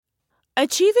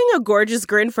Achieving a gorgeous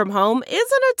grin from home isn't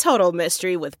a total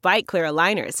mystery with Bite Clear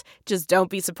aligners. Just don't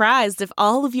be surprised if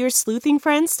all of your sleuthing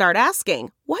friends start asking,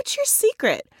 "What's your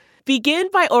secret?" Begin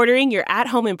by ordering your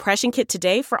at-home impression kit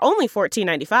today for only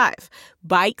 $14.95.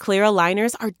 Bite Clear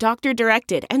aligners are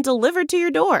doctor-directed and delivered to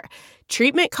your door.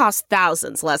 Treatment costs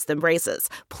thousands less than braces.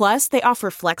 Plus, they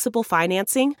offer flexible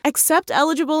financing, accept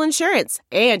eligible insurance,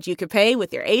 and you can pay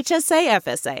with your HSA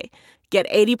FSA. Get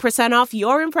 80% off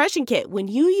your impression kit when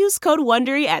you use code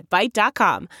WONDERY at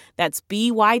Byte.com. That's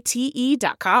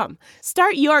BYTE.com.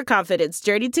 Start your confidence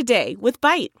journey today with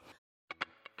Byte.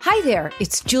 Hi there,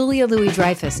 it's Julia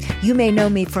Louis-Dreyfus. You may know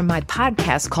me from my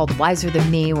podcast called Wiser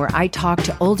Than Me, where I talk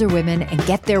to older women and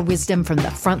get their wisdom from the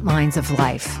front lines of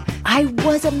life. I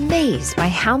was amazed by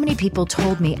how many people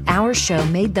told me our show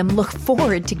made them look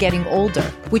forward to getting older,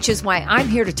 which is why I'm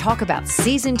here to talk about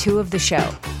season 2 of the show.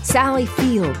 Sally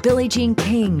Field, Billie Jean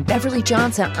King, Beverly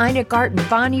Johnson, Ina Garten,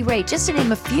 Bonnie Raitt, just to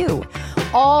name a few.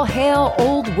 All hail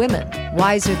old women.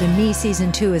 Wiser Than Me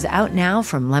season 2 is out now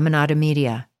from Lemonada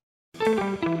Media.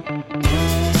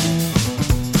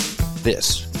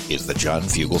 This is the John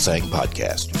Fugelsang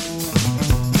Podcast.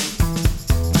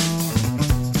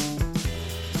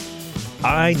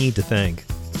 I need to thank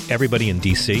everybody in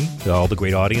D.C., all the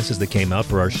great audiences that came out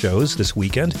for our shows this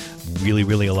weekend. Really,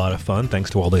 really a lot of fun.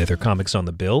 Thanks to all the other comics on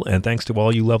the bill, and thanks to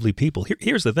all you lovely people.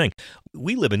 Here's the thing.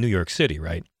 We live in New York City,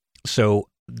 right? So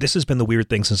this has been the weird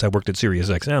thing since I worked at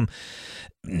SiriusXM.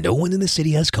 No one in the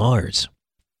city has cars.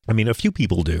 I mean, a few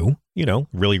people do, you know,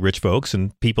 really rich folks,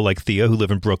 and people like Thea who live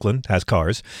in Brooklyn has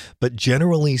cars. But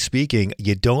generally speaking,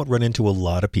 you don't run into a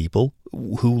lot of people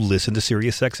who listen to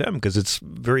SiriusXM because it's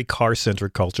very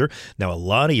car-centric culture. Now, a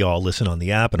lot of y'all listen on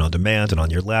the app and on demand and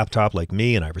on your laptop like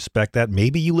me, and I respect that.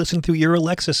 Maybe you listen through your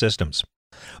Alexa systems.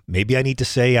 Maybe I need to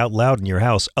say out loud in your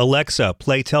house, "Alexa,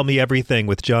 play Tell Me Everything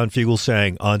with John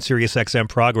Fugelsang on SiriusXM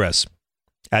Progress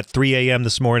at 3 a.m.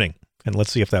 this morning." And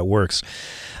let's see if that works.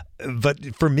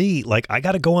 But for me, like, I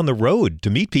got to go on the road to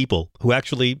meet people who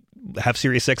actually have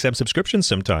SiriusXM subscriptions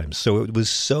sometimes. So it was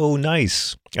so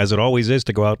nice, as it always is,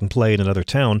 to go out and play in another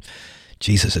town.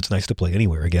 Jesus, it's nice to play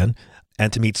anywhere again.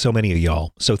 And to meet so many of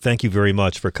y'all. So thank you very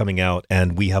much for coming out.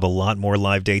 And we have a lot more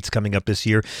live dates coming up this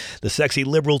year. The Sexy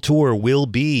Liberal Tour will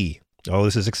be... Oh,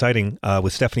 this is exciting.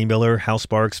 With Stephanie Miller, Hal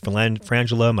Sparks,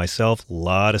 Frangela, myself, a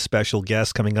lot of special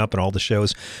guests coming up on all the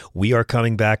shows. We are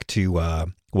coming back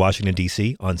to Washington,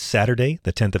 D.C. on Saturday,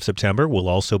 the 10th of September. We'll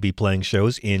also be playing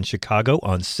shows in Chicago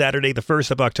on Saturday, the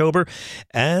 1st of October,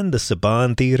 and the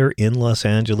Saban Theater in Los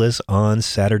Angeles on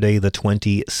Saturday, the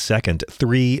 22nd.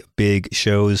 3 big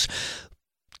shows.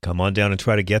 Come on down and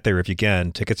try to get there if you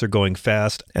can. Tickets are going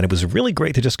fast, and it was really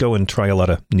great to just go and try a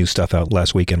lot of new stuff out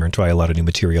last weekend and try a lot of new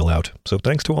material out. So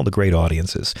thanks to all the great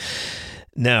audiences.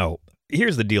 Now,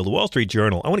 here's the deal. The Wall Street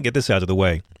Journal, I want to get this out of the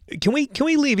way. Can we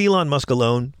leave Elon Musk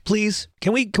alone, please?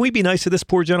 Can we be nice to this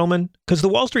poor gentleman? Because the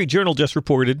Wall Street Journal just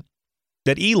reported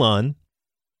that Elon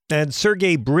and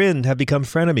Sergey Brin have become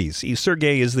frenemies.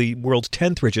 Sergey is the world's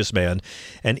 10th richest man,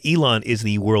 and Elon is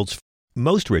the world's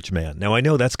most rich man. Now, I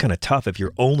know that's kind of tough if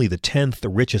you're only the 10th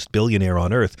richest billionaire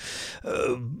on Earth.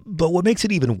 But what makes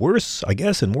it even worse, I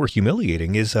guess, and more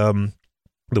humiliating is the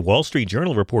Wall Street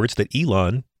Journal reports that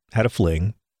Elon had a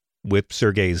fling with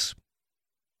Sergey's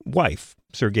wife.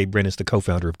 Sergey Brin is the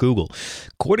co-founder of Google.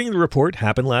 According to the report,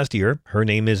 happened last year. Her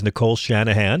name is Nicole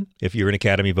Shanahan, if you're an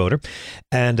Academy voter.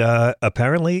 And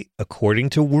apparently, according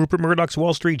to Rupert Murdoch's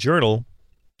Wall Street Journal,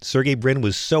 Sergey Brin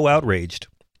was so outraged.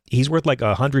 He's worth like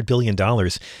 $100 billion,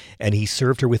 and he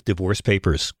served her with divorce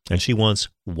papers, and she wants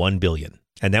 $1 billion.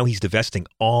 And now he's divesting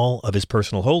all of his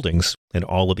personal holdings and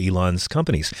all of Elon's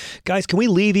companies. Guys, can we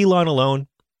leave Elon alone?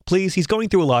 Please, he's going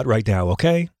through a lot right now,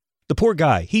 okay? The poor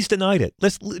guy, he's denied it.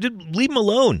 Let's leave him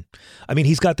alone. I mean,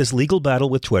 he's got this legal battle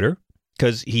with Twitter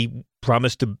because he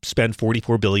promised to spend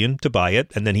 $44 billion to buy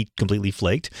it, and then he completely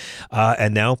flaked.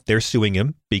 And now they're suing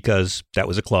him because that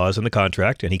was a clause in the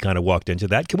contract, and he kind of walked into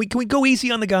that. Can we go easy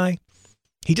on the guy?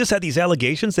 He just had these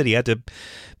allegations that he had to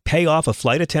pay off a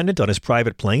flight attendant on his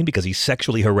private plane because he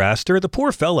sexually harassed her. The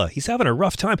poor fella, he's having a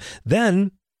rough time.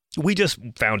 Then we just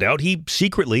found out he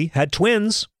secretly had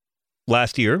twins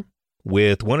last year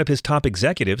with one of his top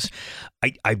executives.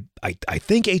 I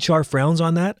think HR frowns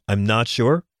on that. I'm not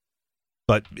sure.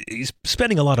 But he's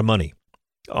spending a lot of money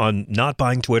on not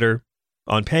buying Twitter,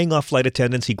 on paying off flight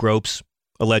attendants he gropes,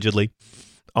 allegedly,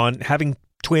 on having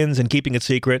twins and keeping it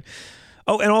secret.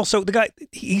 Oh, and also the guy,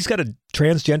 he's got a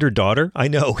transgender daughter. I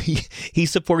know he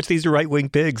supports these right-wing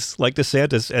pigs like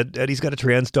DeSantis, and he's got a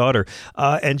trans daughter.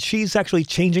 And she's actually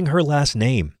changing her last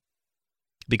name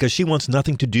because she wants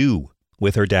nothing to do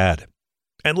with her dad.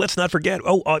 And let's not forget,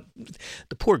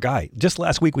 the poor guy. Just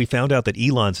last week, we found out that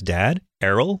Elon's dad,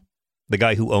 Errol, the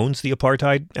guy who owns the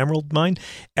apartheid emerald mine,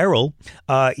 Errol,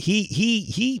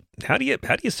 he. How do you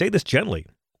say this gently?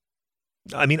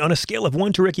 I mean, on a scale of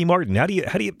 1 to Ricky Martin, how do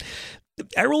you?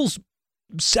 Errol's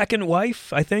second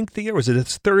wife, I think, or was it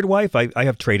his third wife? I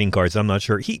have trading cards. I'm not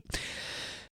sure.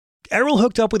 Errol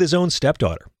hooked up with his own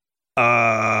stepdaughter.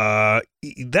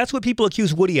 That's what people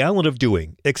accuse Woody Allen of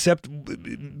doing, except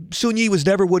Sun Yi was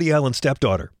never Woody Allen's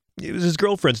stepdaughter. It was his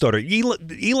girlfriend's daughter.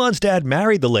 Elon's dad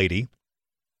married the lady,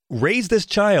 raised this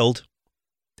child,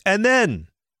 and then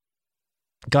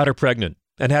got her pregnant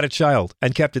and had a child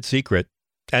and kept it secret.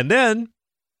 And then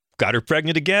got her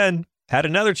pregnant again, had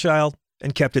another child,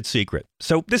 and kept it secret.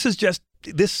 So this is just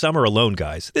this summer alone,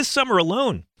 guys. This summer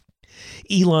alone.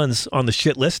 Elon's on the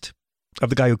shit list of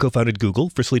the guy who co-founded Google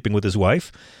for sleeping with his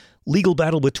wife. Legal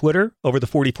battle with Twitter over the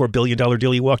 $44 billion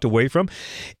deal he walked away from.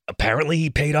 Apparently, he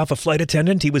paid off a flight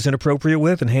attendant he was inappropriate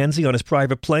with and handsy on his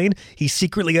private plane. He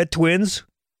secretly had twins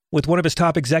with one of his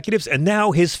top executives. And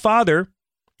now his father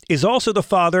is also the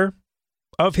father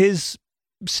of his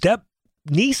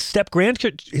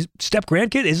step-grandkid.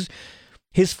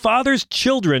 His father's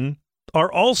children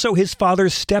are also his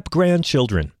father's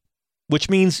step-grandchildren, which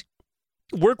means,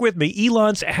 work with me,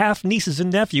 Elon's half-nieces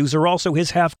and nephews are also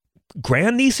his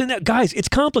half-grandniece. And guys, it's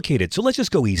complicated, so let's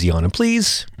just go easy on him,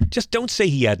 please. Just don't say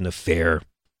he had an affair.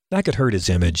 That could hurt his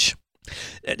image.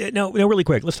 Now, really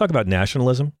quick, let's talk about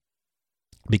nationalism,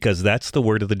 because that's the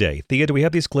word of the day. Thea, do we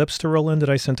have these clips to roll in that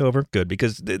I sent over? Good,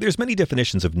 because there's many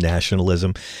definitions of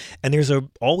nationalism, and there's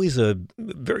always a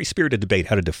very spirited debate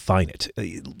how to define it.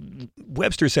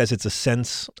 Webster says it's a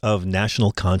sense of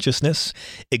national consciousness,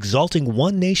 exalting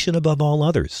one nation above all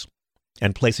others,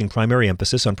 and placing primary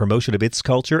emphasis on promotion of its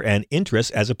culture and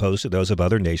interests as opposed to those of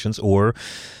other nations or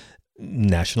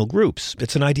national groups.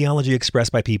 It's an ideology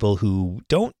expressed by people who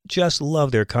don't just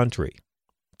love their country.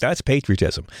 That's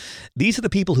patriotism. These are the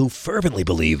people who fervently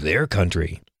believe their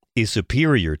country is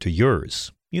superior to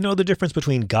yours. You know the difference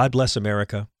between God bless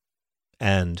America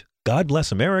and God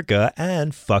bless America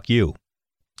and fuck you.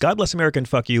 God bless America and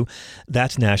fuck you,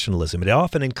 that's nationalism. It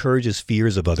often encourages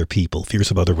fears of other people,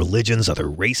 fears of other religions, other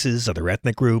races, other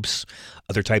ethnic groups,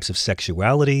 other types of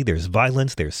sexuality. There's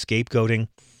violence, there's scapegoating.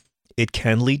 It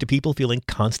can lead to people feeling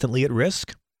constantly at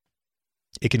risk.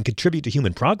 It can contribute to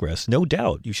human progress, no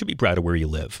doubt. You should be proud of where you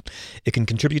live. It can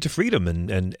contribute to freedom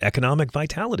and economic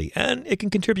vitality, and it can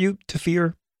contribute to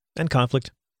fear and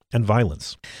conflict and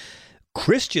violence.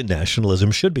 Christian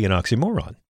nationalism should be an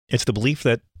oxymoron. It's the belief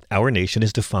that our nation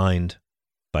is defined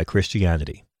by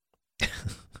Christianity.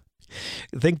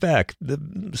 Think back, the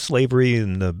slavery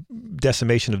and the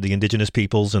decimation of the indigenous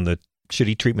peoples and the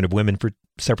shitty treatment of women for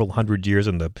several hundred years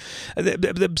and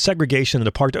the segregation and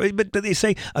apartheid. But they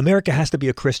say America has to be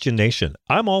a Christian nation.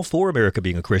 I'm all for America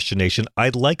being a Christian nation.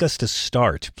 I'd like us to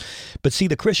start. But see,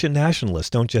 the Christian nationalists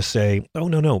don't just say, oh,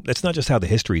 no, that's not just how the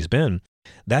history's been.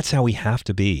 That's how we have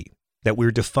to be. That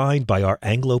we're defined by our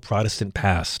Anglo-Protestant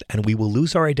past, and we will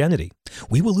lose our identity.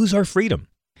 We will lose our freedom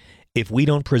if we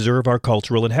don't preserve our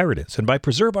cultural inheritance. And by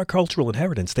preserve our cultural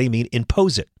inheritance, they mean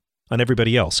impose it on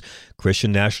everybody else.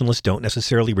 Christian nationalists don't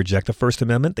necessarily reject the First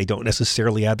Amendment. They don't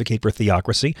necessarily advocate for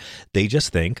theocracy. They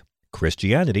just think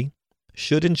Christianity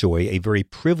should enjoy a very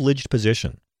privileged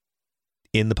position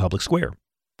in the public square.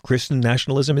 Christian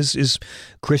nationalism is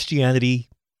Christianity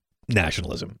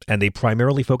nationalism, and they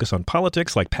primarily focus on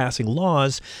politics, like passing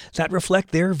laws that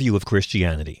reflect their view of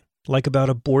Christianity, like about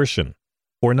abortion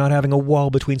or not having a wall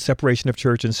between separation of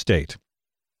church and state.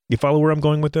 You follow where I'm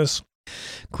going with this?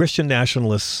 Christian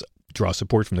nationalists draw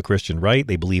support from the Christian right.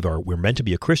 They believe we're meant to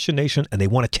be a Christian nation, and they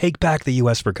want to take back the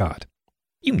U.S. for God.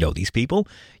 You know these people.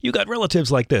 You got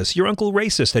relatives like this. Your uncle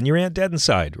racist and your aunt dead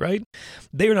inside, right?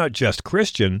 They're not just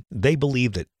Christian. They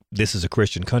believe that this is a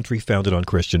Christian country founded on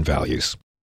Christian values.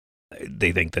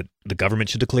 They think that the government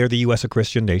should declare the U.S. a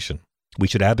Christian nation. We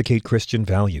should advocate Christian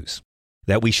values.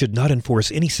 That we should not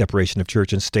enforce any separation of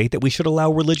church and state. That we should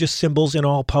allow religious symbols in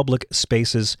all public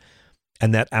spaces.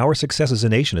 And that our success as a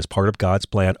nation is part of God's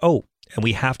plan. Oh, and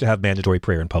we have to have mandatory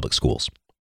prayer in public schools.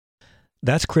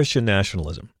 That's Christian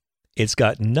nationalism. It's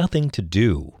got nothing to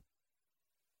do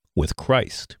with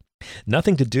Christ.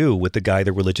 Nothing to do with the guy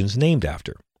the religion's named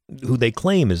after, who they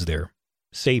claim is their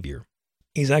savior.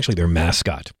 He's actually their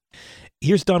mascot.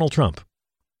 Here's Donald Trump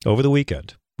over the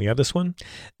weekend. We have this one.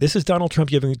 This is Donald Trump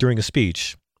giving during a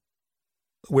speech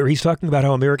where he's talking about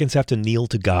how Americans have to kneel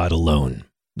to God alone.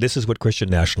 This is what Christian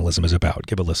nationalism is about.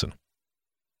 Give a listen.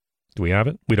 Do we have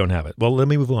it? We don't have it. Well, let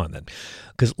me move on then.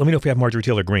 Because let me know if we have Marjorie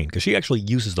Taylor Greene, because she actually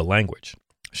uses the language.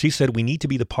 She said we need to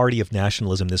be the party of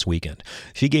nationalism this weekend.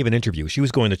 She gave an interview. She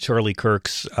was going to Charlie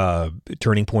Kirk's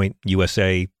Turning Point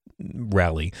USA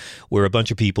rally, where a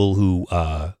bunch of people who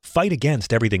fight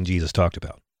against everything Jesus talked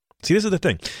about. See, this is the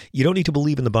thing. You don't need to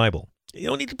believe in the Bible. You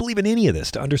don't need to believe in any of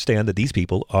this to understand that these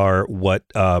people are what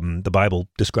the Bible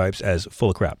describes as full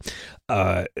of crap.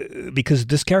 Because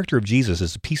this character of Jesus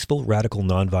is a peaceful, radical,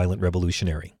 nonviolent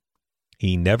revolutionary.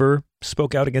 He never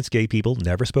spoke out against gay people,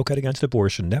 never spoke out against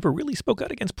abortion, never really spoke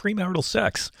out against premarital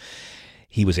sex.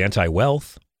 He was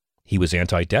anti-wealth. He was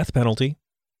anti-death penalty.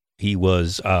 He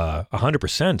was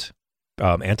 100%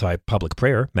 anti-public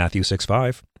prayer, Matthew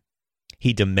 6:5.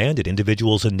 He demanded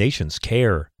individuals and nations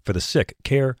care for the sick,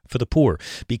 care for the poor,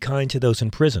 be kind to those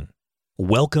in prison,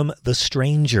 welcome the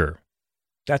stranger.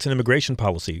 That's an immigration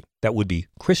policy that would be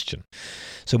Christian.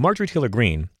 So Marjorie Taylor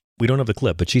Greene, we don't have the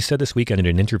clip, but she said this weekend in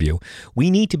an interview,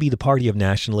 we need to be the party of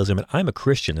nationalism, and I'm a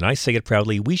Christian, and I say it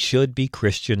proudly, we should be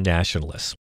Christian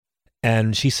nationalists.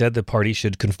 And she said the party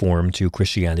should conform to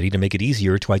Christianity to make it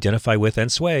easier to identify with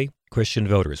and sway Christian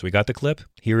voters. We got the clip?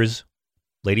 Here is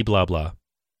Lady Blah Blah,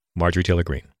 Marjorie Taylor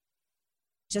Greene.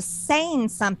 Just saying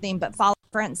something, but follow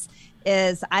difference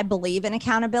is I believe in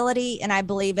accountability, and I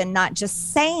believe in not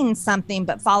just saying something,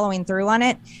 but following through on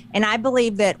it. And I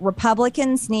believe that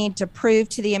Republicans need to prove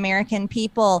to the American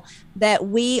people that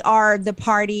we are the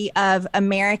party of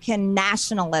American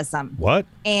nationalism. What?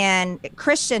 And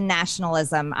Christian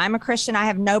nationalism. I'm a Christian. I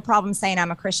have no problem saying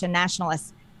I'm a Christian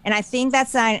nationalist. And I think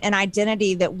that's an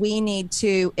identity that we need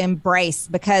to embrace,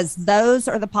 because those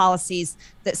are the policies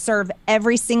that serve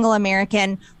every single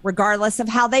American, regardless of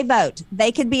how they vote.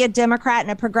 They could be a Democrat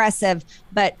and a progressive,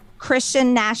 but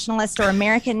Christian nationalist or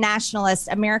American nationalist,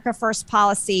 America First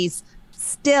policies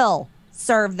still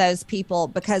serve those people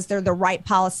because they're the right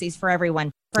policies for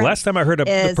everyone. Last time I heard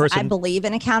a person... I believe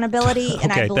in accountability,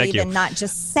 and I believe in not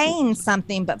just saying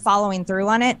something, but following through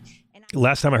on it.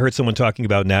 Last time I heard someone talking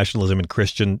about nationalism and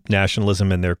Christian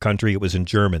nationalism in their country, it was in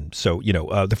German. So,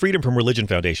 the Freedom from Religion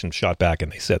Foundation shot back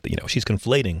and they said that, she's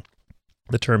conflating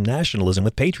the term nationalism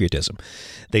with patriotism.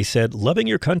 They said, loving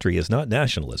your country is not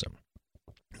nationalism.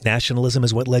 Nationalism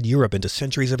is what led Europe into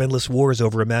centuries of endless wars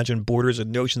over imagined borders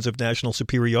and notions of national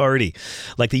superiority.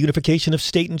 Like the unification of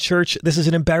state and church, this is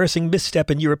an embarrassing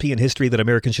misstep in European history that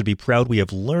Americans should be proud we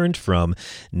have learned from.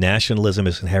 Nationalism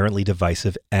is inherently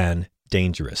divisive and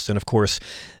dangerous. And of course,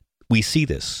 we see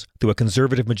this through a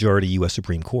conservative majority U.S.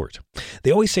 Supreme Court.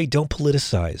 They always say, don't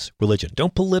politicize religion.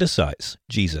 Don't politicize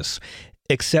Jesus.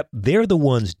 Except they're the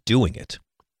ones doing it.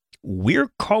 We're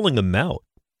calling them out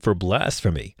for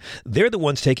blasphemy. They're the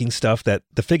ones taking stuff that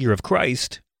the figure of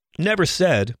Christ never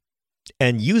said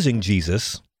and using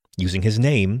Jesus, using his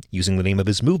name, using the name of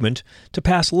his movement to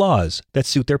pass laws that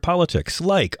suit their politics,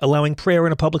 like allowing prayer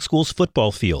in a public school's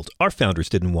football field. Our founders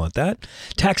didn't want that.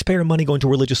 Taxpayer money going to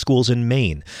religious schools in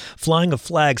Maine. Flying of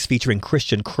flags featuring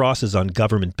Christian crosses on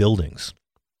government buildings.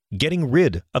 Getting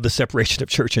rid of the separation of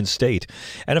church and state.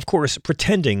 And of course,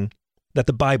 pretending that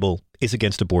the Bible is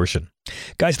against abortion.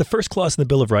 Guys, the first clause in the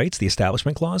Bill of Rights, the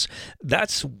Establishment Clause,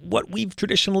 that's what we've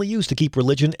traditionally used to keep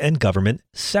religion and government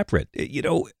separate.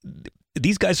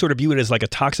 These guys sort of view it as like a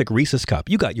toxic Reese's cup.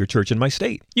 You got your church in my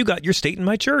state. You got your state in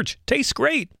my church. Tastes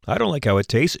great. I don't like how it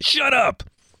tastes. Shut up.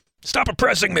 Stop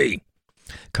oppressing me.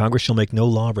 Congress shall make no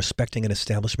law respecting an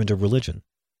establishment of religion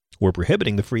or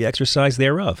prohibiting the free exercise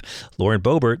thereof. Lauren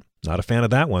Boebert, not a fan of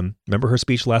that one. Remember her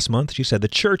speech last month? She said the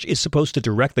church is supposed to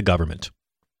direct the government.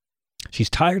 She's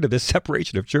tired of this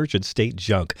separation of church and state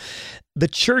junk. The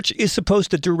church is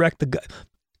supposed to direct the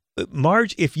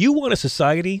Marge, if you want a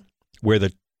society where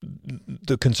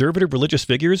the conservative religious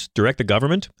figures direct the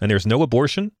government and there's no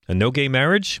abortion and no gay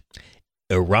marriage,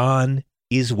 Iran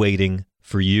is waiting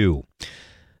for you.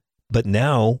 But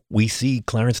now we see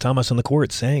Clarence Thomas on the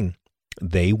court saying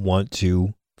they want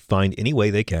to find any way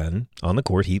they can on the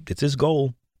court. It's his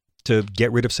goal to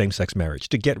get rid of same-sex marriage,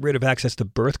 to get rid of access to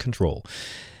birth control.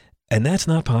 And that's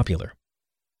not popular.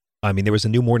 I mean, there was a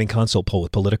new Morning Consult poll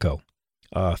with Politico.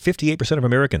 58% of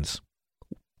Americans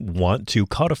want to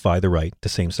codify the right to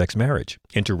same-sex marriage.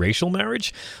 Interracial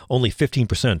marriage, only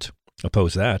 15%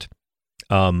 oppose that.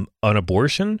 On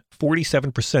abortion,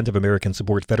 47% of Americans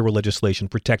support federal legislation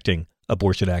protecting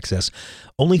abortion access.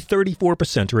 Only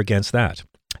 34% are against that.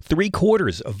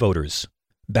 3/4 of voters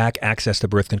back access to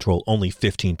birth control, only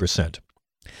 15%.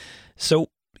 So,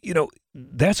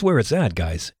 that's where it's at,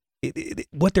 guys.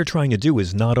 What they're trying to do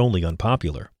is not only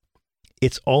unpopular,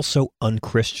 it's also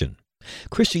unchristian.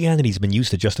 Christianity's been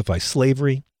used to justify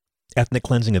slavery, ethnic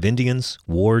cleansing of Indians,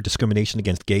 war, discrimination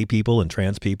against gay people and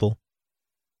trans people,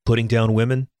 putting down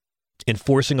women,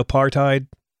 enforcing apartheid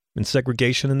and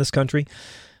segregation in this country.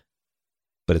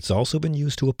 but it's also been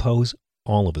used to oppose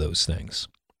all of those things.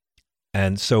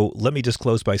 And so let me just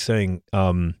close by saying,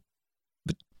 between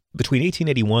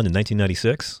 1881 and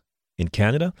 1996, in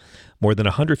Canada, more than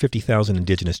 150,000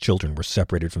 Indigenous children were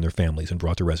separated from their families and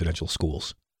brought to residential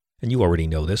schools. And you already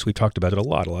know this. We've talked about it a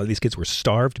lot. A lot of these kids were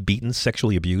starved, beaten,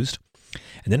 sexually abused.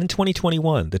 And then in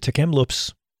 2021, the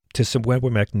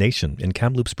Tsawwassen Nation in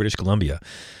Kamloops, British Columbia,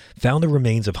 found the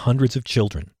remains of hundreds of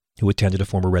children who attended a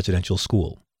former residential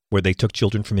school, where they took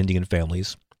children from Indian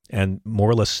families and more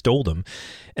or less stole them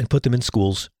and put them in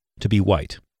schools to be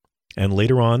white. And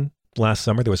later on, last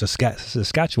summer, there was a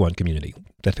Saskatchewan community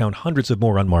that found hundreds of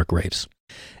more unmarked graves.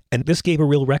 And this gave a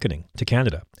real reckoning to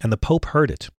Canada, and the Pope heard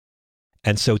it.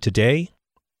 And so today,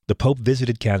 the Pope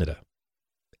visited Canada.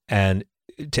 And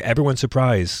to everyone's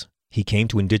surprise, he came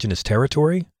to Indigenous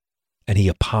territory and he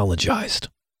apologized.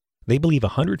 They believe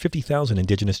 150,000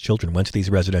 Indigenous children went to these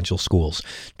residential schools.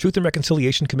 Truth and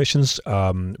Reconciliation Commission's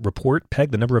report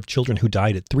pegged the number of children who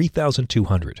died at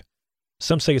 3,200.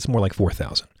 Some say it's more like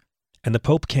 4,000. And the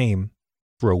Pope came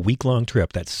for a week-long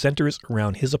trip that centers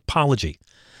around his apology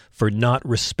for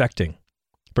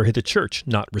the church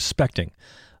not respecting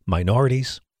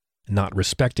minorities, not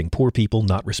respecting poor people,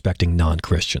 not respecting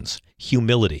non-Christians.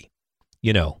 Humility.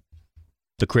 You know,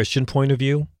 the Christian point of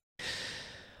view.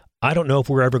 I don't know if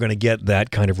we're ever going to get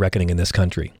that kind of reckoning in this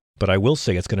country, but I will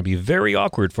say it's going to be very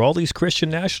awkward for all these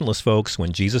Christian nationalist folks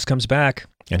when Jesus comes back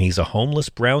and he's a homeless,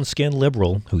 brown-skinned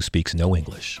liberal who speaks no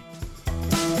English.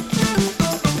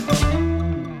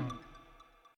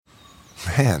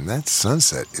 Man, that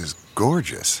sunset is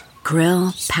gorgeous.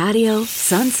 Grill, patio,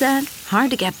 sunset. Hard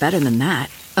to get better than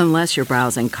that. Unless you're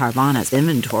browsing Carvana's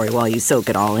inventory while you soak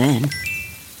it all in.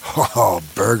 Oh,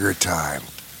 burger time.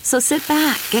 So sit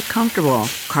back, get comfortable.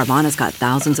 Carvana's got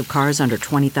thousands of cars under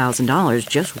 $20,000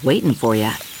 just waiting for you.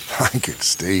 I could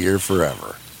stay here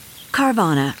forever.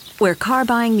 Carvana, where car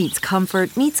buying meets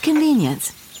comfort meets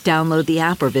convenience. Download the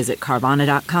app or visit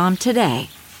Carvana.com today.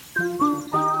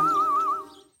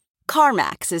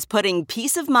 CarMax is putting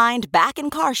peace of mind back in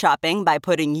car shopping by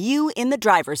putting you in the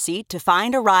driver's seat to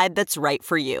find a ride that's right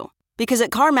for you. Because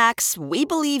at CarMax, we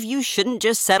believe you shouldn't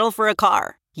just settle for a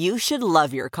car. You should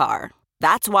love your car.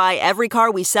 That's why every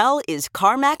car we sell is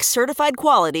CarMax certified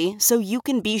quality, so you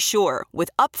can be sure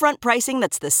with upfront pricing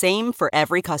that's the same for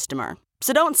every customer.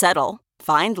 So don't settle.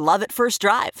 Find love at first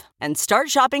drive and start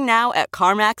shopping now at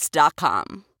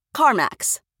CarMax.com.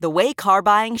 CarMax, the way car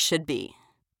buying should be.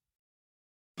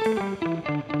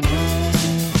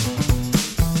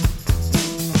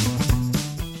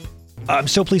 I'm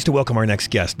so pleased to welcome our next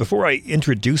guest. Before I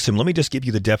introduce him, let me just give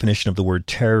you the definition of the word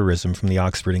terrorism from the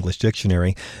Oxford English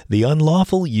Dictionary. The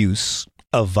unlawful use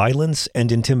of violence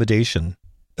and intimidation,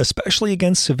 especially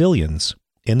against civilians,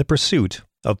 in the pursuit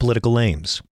of political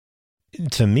aims.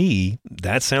 To me,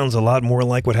 that sounds a lot more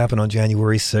like what happened on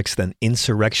January 6th than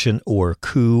insurrection or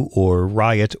coup or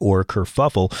riot or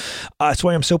kerfuffle. That's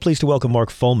why I'm so pleased to welcome Mark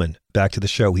Fullman back to the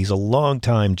show. He's a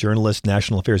longtime journalist,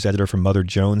 national affairs editor for Mother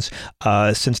Jones.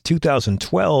 Since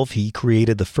 2012, he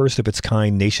created the first of its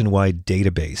kind nationwide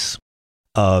database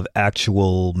of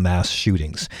actual mass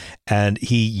shootings. And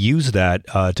he used that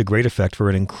to great effect for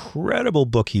an incredible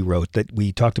book he wrote that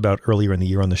we talked about earlier in the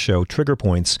year on the show, Trigger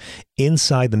Points,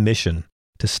 Inside the Mission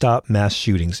to Stop Mass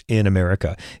Shootings in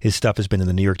America. His stuff has been in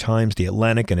the New York Times, The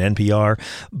Atlantic, and NPR.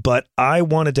 But I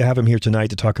wanted to have him here tonight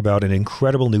to talk about an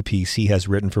incredible new piece he has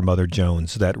written for Mother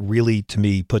Jones that really, to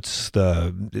me, hits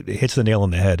the nail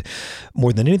on the head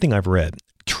more than anything I've read.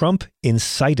 Trump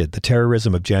incited the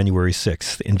terrorism of January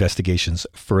 6th, investigations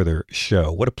further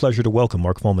show. What a pleasure to welcome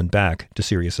Mark Fullman back to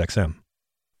SiriusXM.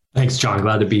 Thanks, John.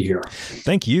 Glad to be here.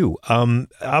 Thank you.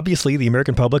 Obviously, the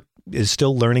American public is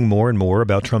still learning more and more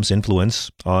about Trump's influence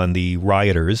on the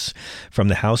rioters from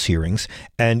the House hearings.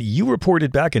 And you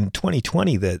reported back in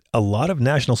 2020 that a lot of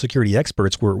national security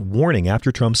experts were warning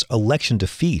after Trump's election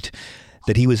defeat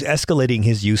that he was escalating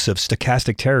his use of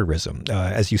stochastic terrorism,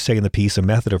 as you say in the piece, a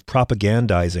method of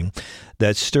propagandizing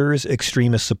that stirs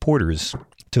extremist supporters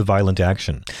to violent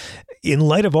action. In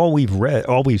light of all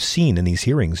we've seen in these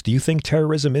hearings, do you think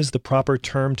terrorism is the proper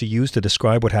term to use to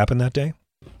describe what happened that day?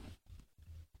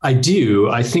 I do.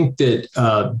 I think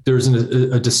that there's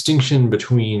a distinction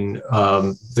between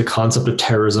the concept of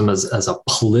terrorism as a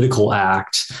political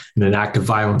act and an act of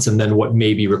violence, and then what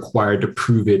may be required to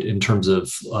prove it in terms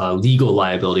of legal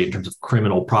liability, in terms of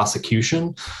criminal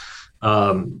prosecution.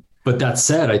 But that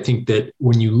said, I think that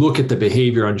when you look at the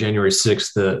behavior on January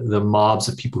 6th, the mobs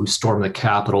of people who stormed the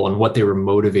Capitol and what they were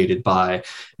motivated by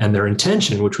and their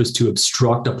intention, which was to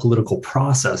obstruct a political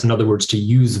process, in other words, to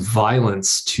use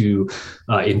violence to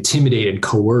intimidate and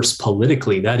coerce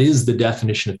politically, that is the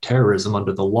definition of terrorism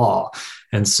under the law.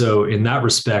 And so in that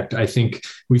respect, I think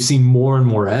we've seen more and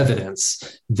more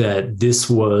evidence that this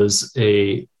was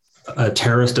a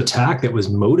terrorist attack that was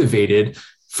motivated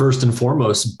first and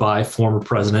foremost by former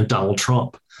President Donald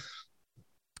Trump.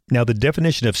 Now, the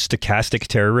definition of stochastic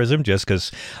terrorism, just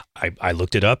because I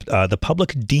looked it up, the public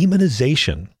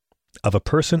demonization of a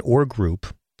person or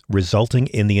group resulting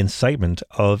in the incitement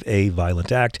of a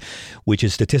violent act, which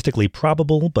is statistically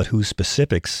probable, but whose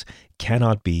specifics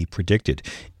cannot be predicted.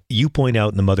 You point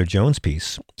out in the Mother Jones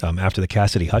piece, after the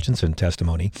Cassidy Hutchinson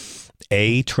testimony,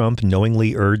 A, Trump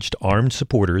knowingly urged armed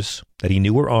supporters that he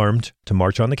knew were armed to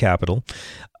march on the Capitol.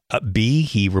 B,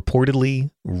 he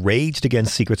reportedly raged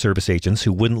against Secret Service agents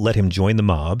who wouldn't let him join the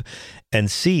mob.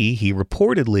 And C, he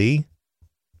reportedly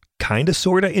kind of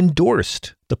sort of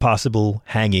endorsed the possible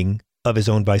hanging of his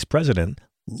own vice president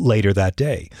later that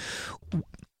day.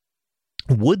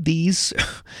 Would these,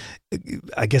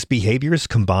 I guess, behaviors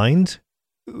combined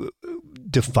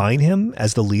define him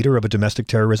as the leader of a domestic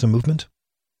terrorism movement?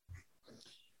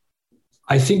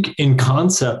 I think in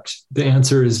concept, the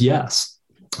answer is yes.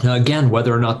 Now, again,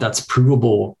 whether or not that's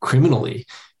provable criminally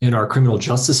in our criminal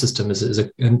justice system is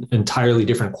an entirely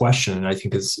different question, and I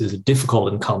think is a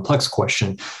difficult and complex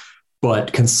question.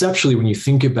 But conceptually, when you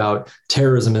think about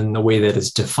terrorism in the way that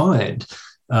it's defined,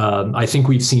 I think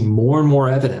we've seen more and more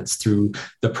evidence through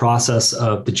the process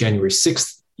of the January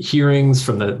 6th hearings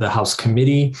from the House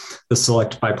committee, the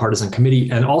select bipartisan committee,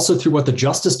 and also through what the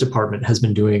Justice Department has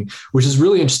been doing, which is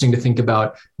really interesting to think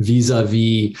about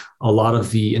vis-a-vis a lot of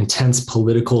the intense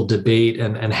political debate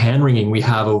and hand-wringing we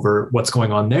have over what's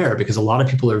going on there, because a lot of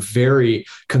people are very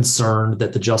concerned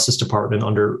that the Justice Department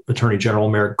under Attorney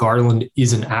General Merrick Garland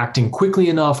isn't acting quickly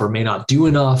enough or may not do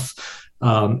enough.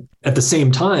 At the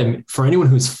same time, for anyone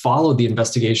who's followed the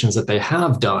investigations that they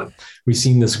have done, we've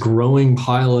seen this growing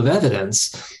pile of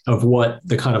evidence of what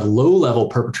the kind of low-level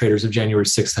perpetrators of January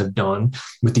 6th have done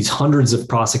with these hundreds of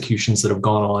prosecutions that have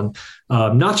gone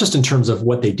on, not just in terms of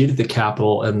what they did at the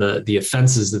Capitol and the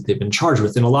offenses that they've been charged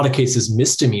with, in a lot of cases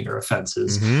misdemeanor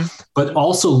offenses, but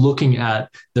also looking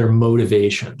at their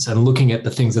motivations and looking at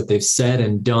the things that they've said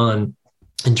and done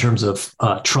in terms of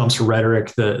Trump's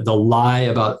rhetoric, the lie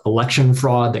about election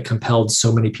fraud that compelled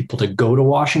so many people to go to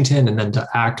Washington and then to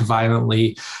act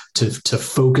violently, to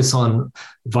focus on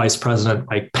Vice President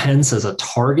Mike Pence as a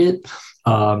target,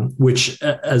 which,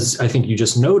 as I think you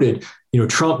just noted,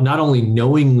 Trump not only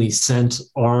knowingly sent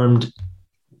armed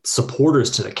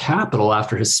supporters to the Capitol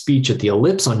after his speech at the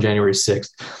Ellipse on January 6th,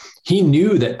 he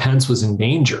knew that Pence was in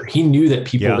danger. He knew that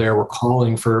people there were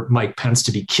calling for Mike Pence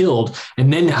to be killed.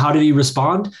 And then how did he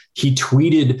respond? He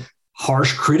tweeted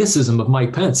harsh criticism of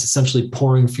Mike Pence, essentially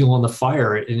pouring fuel on the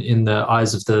fire in the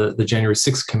eyes of the January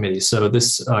 6th committee. So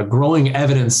this growing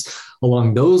evidence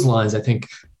along those lines, I think,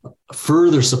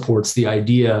 further supports the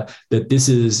idea that this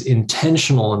is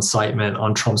intentional incitement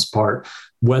on Trump's part.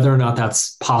 Whether or not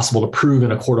that's possible to prove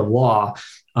in a court of law,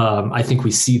 I think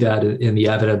we see that in the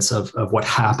evidence of what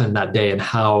happened that day and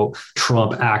how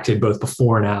Trump acted both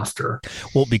before and after.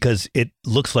 Well, because it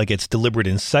looks like it's deliberate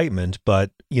incitement,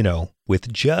 but,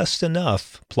 with just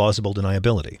enough plausible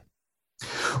deniability.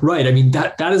 Right. I mean,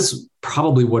 that is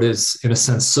probably what is, in a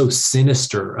sense, so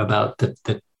sinister about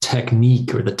the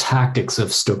technique or the tactics of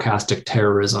stochastic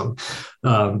terrorism,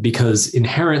 because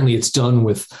inherently it's done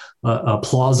with a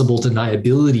plausible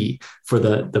deniability for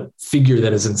the figure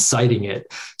that is inciting it.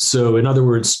 So in other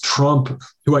words, Trump,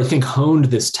 who I think honed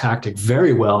this tactic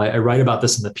very well, I write about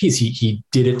this in the piece, he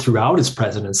did it throughout his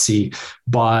presidency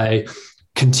by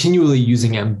continually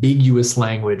using ambiguous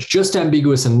language, just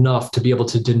ambiguous enough to be able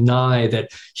to deny that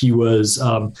he was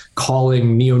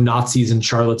calling neo-Nazis in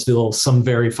Charlottesville some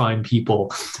very fine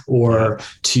people, or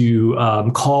to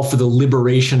call for the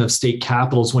liberation of state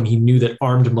capitals when he knew that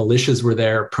armed militias were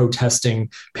there protesting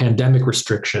pandemic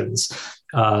restrictions,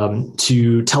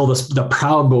 to tell the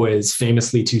Proud Boys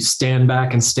famously to stand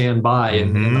back and stand by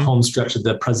in the home stretch of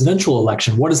the presidential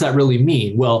election. What does that really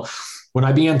mean? Well, when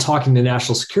I began talking to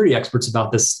national security experts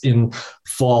about this in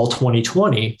fall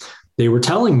 2020, they were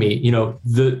telling me,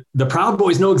 the Proud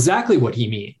Boys know exactly what he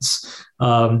means.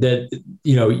 that,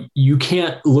 you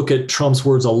can't look at Trump's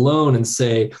words alone and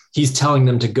say he's telling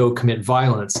them to go commit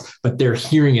violence, but they're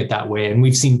hearing it that way. And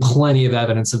we've seen plenty of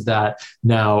evidence of that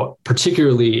now,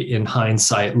 particularly in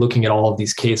hindsight, looking at all of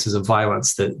these cases of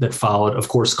violence that followed, of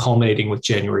course, culminating with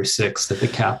January 6th at the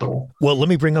Capitol. Well, let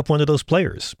me bring up one of those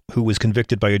players who was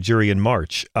convicted by a jury in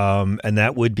March, and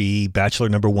that would be Bachelor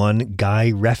number 1,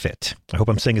 Guy Reffitt. I hope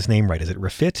I'm saying his name right. Is it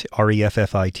Reffitt?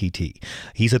 Reffitt.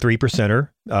 He's a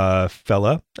 3%er.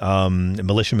 Fella,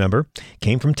 militia member,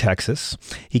 came from Texas.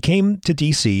 He came to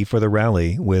D.C. for the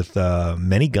rally with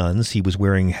many guns. He was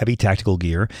wearing heavy tactical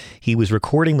gear. He was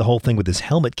recording the whole thing with his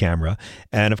helmet camera.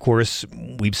 And of course,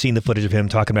 we've seen the footage of him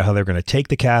talking about how they're going to take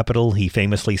the Capitol. He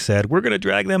famously said, "We're going to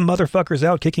drag them motherfuckers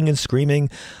out, kicking and screaming.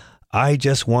 I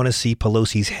just want to see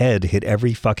Pelosi's head hit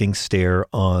every fucking stair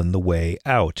on the way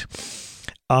out."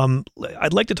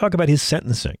 I'd like to talk about his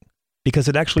sentencing, because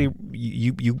it actually,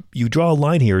 you draw a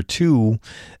line here to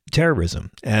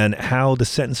terrorism and how the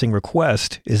sentencing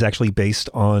request is actually based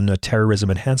on a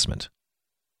terrorism enhancement.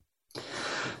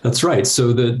 That's right.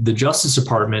 So the Justice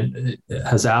Department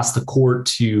has asked the court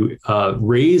to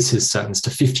raise his sentence to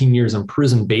 15 years in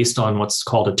prison based on what's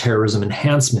called a terrorism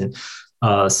enhancement,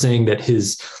 saying that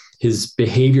his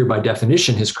behavior, by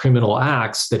definition, his criminal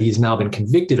acts that he's now been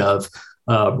convicted of,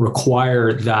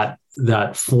 require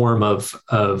that form of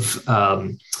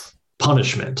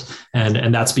punishment.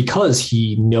 And that's because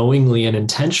he knowingly and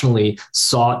intentionally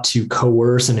sought to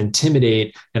coerce and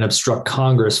intimidate and obstruct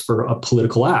Congress for a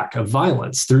political act of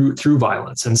violence through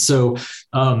violence. And so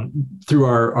through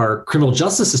our criminal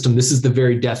justice system, this is the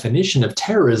very definition of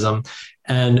terrorism.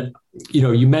 And,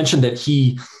 you mentioned that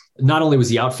he not only was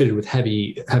he outfitted with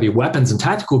heavy weapons and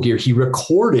tactical gear, he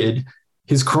recorded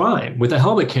his crime with a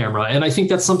helmet camera. And I think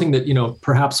that's something that,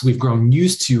 perhaps we've grown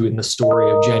used to in the story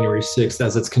of January 6th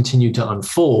as it's continued to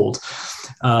unfold.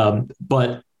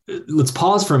 But let's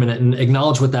pause for a minute and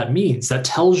acknowledge what that means. That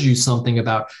tells you something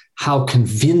about how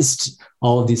convinced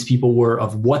all of these people were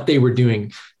of what they were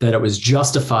doing, that it was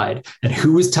justified, and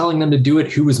who was telling them to do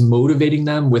it, who was motivating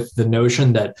them with the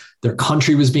notion that their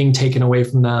country was being taken away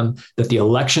from them, that the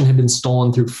election had been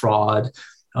stolen through fraud.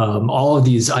 All of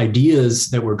these ideas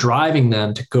that were driving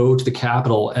them to go to the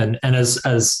Capitol. And as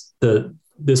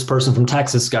this person from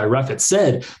Texas, Guy Reffitt,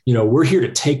 said, we're here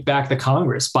to take back the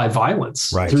Congress by violence,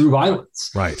 through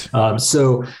violence. Right.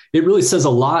 So it really says a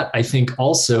lot, I think,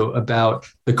 also about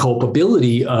the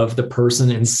culpability of the person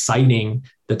inciting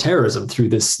the terrorism through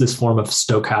this form of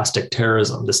stochastic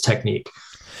terrorism, this technique.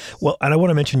 Well, and I want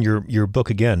to mention your book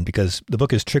again, because the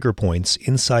book is Trigger Points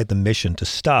Inside the Mission to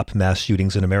Stop Mass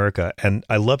Shootings in America. And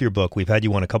I love your book. We've had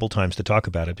you on a couple times to talk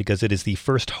about it, because it is the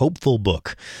first hopeful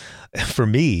book for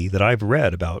me that I've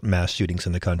read about mass shootings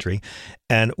in the country.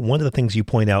 And one of the things you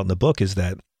point out in the book is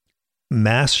that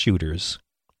mass shooters,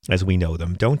 as we know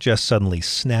them, don't just suddenly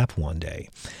snap one day.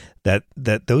 That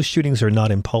those shootings are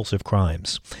not impulsive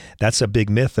crimes. That's a big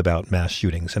myth about mass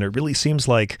shootings. And it really seems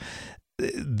like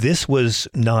this was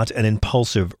not an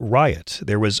impulsive riot.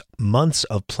 There was months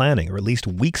of planning, or at least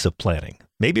weeks of planning,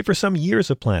 maybe for some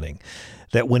years of planning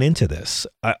that went into this.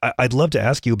 I'd love to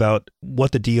ask you about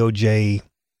what the DOJ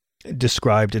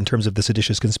described in terms of the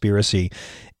seditious conspiracy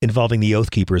involving the Oath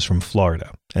Keepers from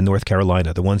Florida and North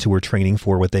Carolina, the ones who were training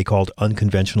for what they called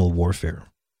unconventional warfare.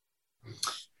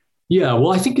 Yeah,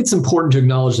 well, I think it's important to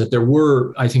acknowledge that there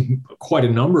were, I think, quite a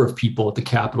number of people at the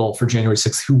Capitol for January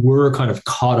 6th who were kind of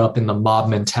caught up in the mob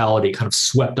mentality, kind of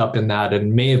swept up in that,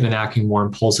 and may have been acting more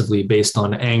impulsively based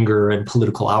on anger and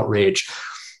political outrage.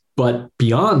 But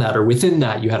beyond that, or within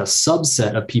that, you had a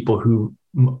subset of people who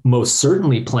most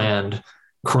certainly planned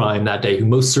crime that day, who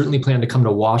most certainly planned to come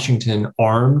to Washington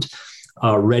armed,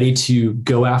 ready to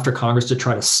go after Congress to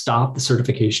try to stop the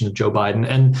certification of Joe Biden.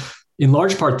 And in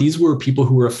large part, these were people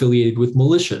who were affiliated with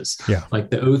militias, like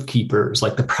the Oath Keepers,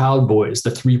 like the Proud Boys, the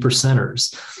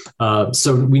 3%ers.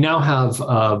 So we now have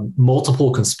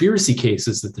multiple conspiracy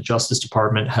cases that the Justice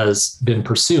Department has been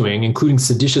pursuing, including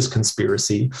seditious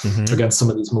conspiracy against some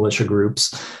of these militia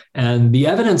groups. And the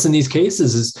evidence in these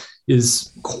cases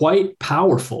is quite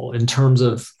powerful in terms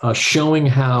of showing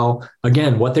how,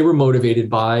 again, what they were motivated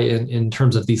by in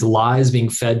terms of these lies being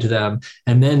fed to them,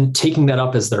 and then taking that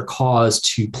up as their cause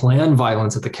to plan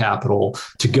violence at the Capitol,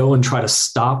 to go and try to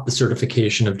stop the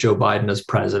certification of Joe Biden as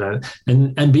president,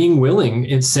 and being willing,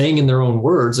 in saying in their own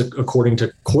words, according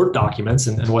to court documents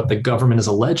and what the government is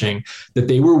alleging, that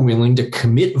they were willing to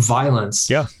commit violence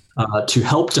to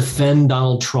help defend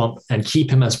Donald Trump and keep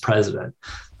him as president.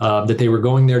 That they were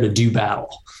going there to do battle.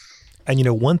 And,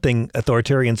 one thing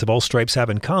authoritarians of all stripes have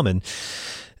in common,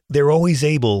 they're always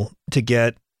able to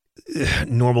get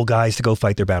normal guys to go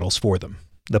fight their battles for them.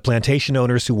 The plantation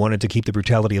owners who wanted to keep the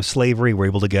brutality of slavery were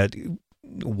able to get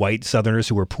white Southerners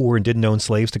who were poor and didn't own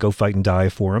slaves to go fight and die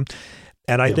for them.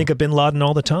 And I think of bin Laden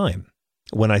all the time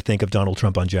when I think of Donald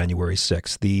Trump on January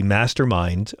 6th, the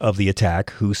mastermind of the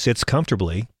attack who sits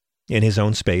comfortably in his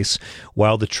own space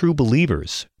while the true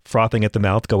believers frothing at the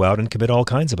mouth go out and commit all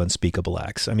kinds of unspeakable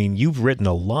acts. I mean, you've written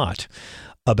a lot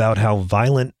about how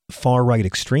violent far-right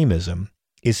extremism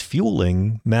is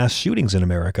fueling mass shootings in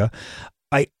America.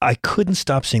 I couldn't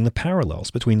stop seeing the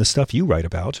parallels between the stuff you write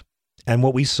about and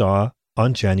what we saw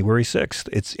on January 6th.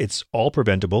 It's all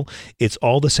preventable. It's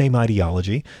all the same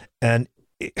ideology. And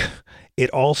it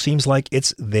all seems like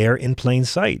it's there in plain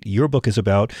sight. Your book is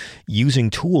about using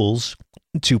tools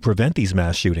to prevent these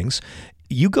mass shootings.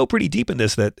 You go pretty deep in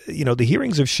this, that, the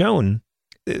hearings have shown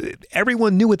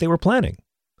everyone knew what they were planning.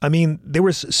 I mean, there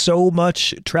was so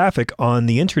much traffic on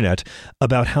the internet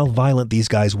about how violent these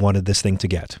guys wanted this thing to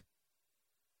get.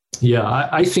 Yeah,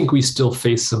 I think we still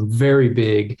face some very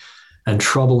big and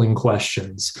troubling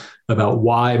questions about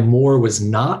why more was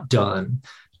not done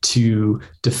to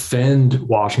defend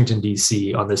Washington,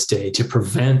 D.C. on this day, to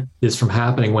prevent this from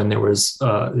happening when there was,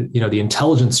 the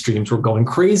intelligence streams were going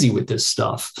crazy with this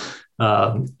stuff.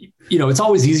 It's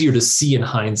always easier to see in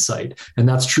hindsight. And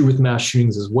that's true with mass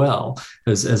shootings as well,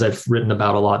 as I've written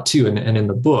about a lot too, and in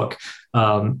the book.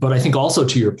 But I think also,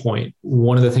 to your point,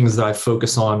 one of the things that I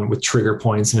focus on with trigger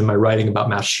points and in my writing about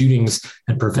mass shootings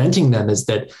and preventing them is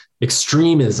that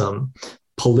extremism,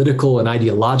 political and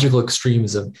ideological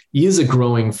extremism, is a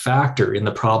growing factor in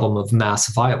the problem of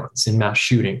mass violence, in mass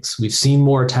shootings. We've seen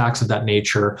more attacks of that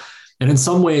nature. And in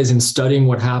some ways, in studying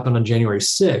what happened on January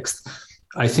 6th,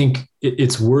 I think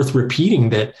it's worth repeating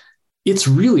that it's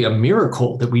really a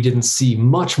miracle that we didn't see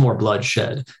much more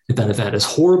bloodshed at that event. As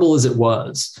horrible as it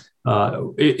was,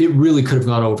 it really could have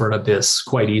gone over an abyss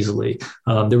quite easily.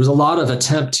 There was a lot of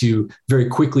attempt to very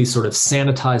quickly sort of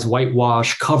sanitize,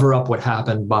 whitewash, cover up what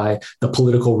happened by the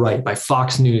political right, by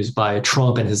Fox News, by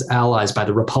Trump and his allies, by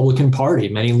the Republican Party,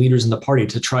 many leaders in the party,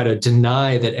 to try to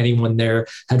deny that anyone there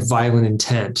had violent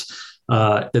intent,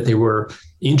 that they were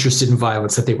interested in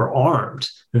violence, that they were armed.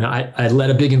 I led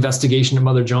a big investigation at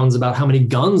Mother Jones about how many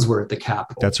guns were at the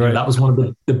Capitol. That's right. And that was one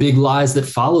of the big lies that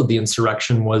followed the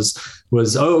insurrection was,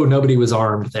 oh, nobody was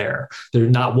armed there.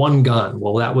 There's not one gun.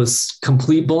 Well, that was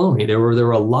complete baloney. There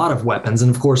were a lot of weapons.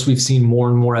 And of course, we've seen more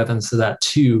and more evidence of that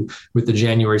too, with the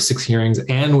January 6th hearings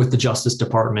and with the Justice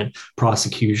Department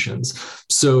prosecutions.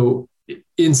 So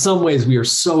in some ways, we are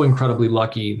so incredibly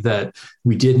lucky that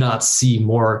we did not see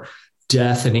more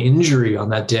death and injury on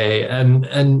that day,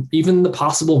 and even the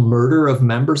possible murder of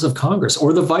members of Congress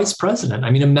or the vice president.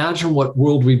 I mean, imagine what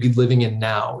world we'd be living in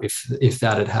now if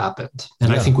that had happened.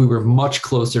 And I think we were much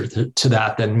closer to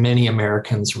that than many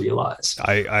Americans realize.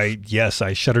 Yes,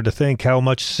 I shudder to think how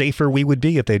much safer we would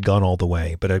be if they'd gone all the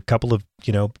way. But a couple of,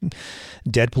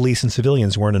 dead police and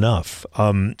civilians weren't enough.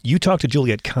 You talked to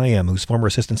Juliette Kayyem, who's former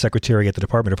assistant secretary at the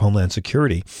Department of Homeland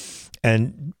Security.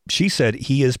 And she said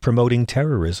he is promoting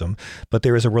terrorism, but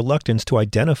there is a reluctance to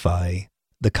identify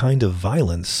the kind of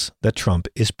violence that Trump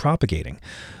is propagating.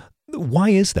 Why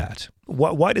is that?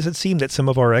 Why does it seem that some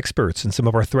of our experts and some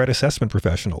of our threat assessment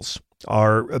professionals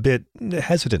are a bit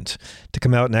hesitant to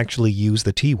come out and actually use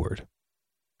the T word?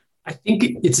 I think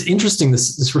it's interesting.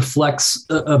 This reflects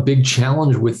a big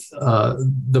challenge with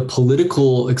the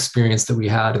political experience that we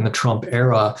had in the Trump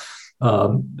era.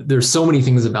 There's so many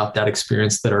things about that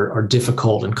experience that are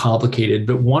difficult and complicated.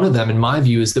 But one of them, in my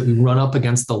view, is that we run up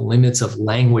against the limits of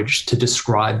language to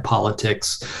describe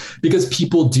politics, because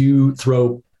people do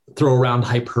throw around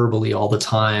hyperbole all the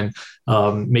time,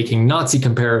 making Nazi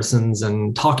comparisons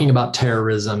and talking about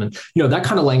terrorism. And, that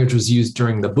kind of language was used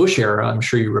during the Bush era. I'm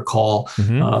sure you recall,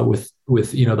 with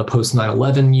the post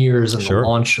 9/11 years and the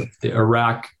launch of the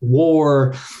Iraq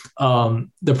war.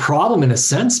 The problem, in a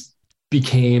sense,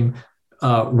 became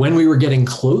when we were getting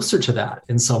closer to that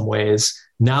in some ways.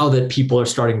 Now that people are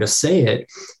starting to say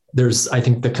it, there's, I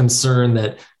think, the concern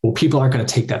that, well, people aren't going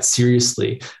to take that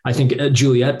seriously. I think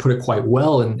Juliette put it quite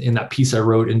well in that piece I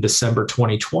wrote in December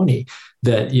 2020,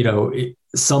 that,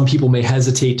 some people may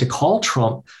hesitate to call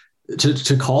Trump,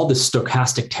 to call this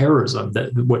stochastic terrorism,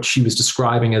 that what she was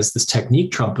describing as this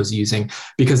technique Trump was using,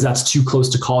 because that's too close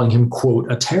to calling him,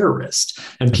 quote, a terrorist.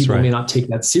 And people may not take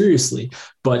that seriously.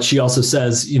 But she also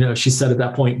says, she said at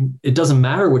that point, it doesn't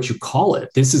matter what you call it.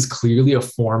 This is clearly a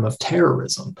form of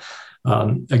terrorism.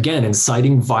 Again,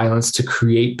 inciting violence to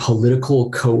create political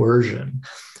coercion,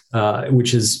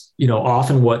 which is,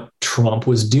 often what Trump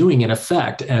was doing in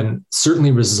effect, and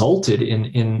certainly resulted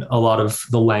in a lot of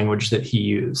the language that he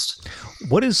used.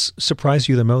 What has surprised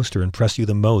you the most or impressed you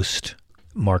the most,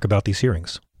 Mark, about these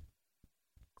hearings?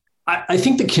 I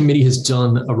think the committee has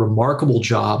done a remarkable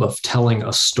job of telling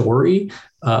a story.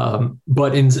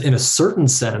 But in a certain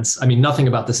sense, I mean, nothing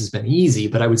about this has been easy,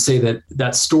 but I would say that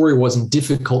that story wasn't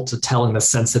difficult to tell in the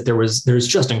sense that there's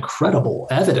just incredible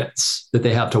evidence that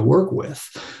they have to work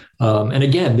with. And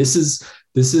again, this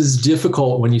is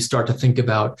difficult when you start to think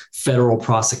about federal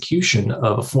prosecution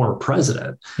of a former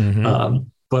president. Mm-hmm.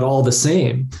 But all the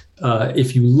same,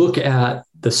 if you look at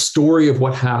the story of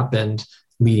what happened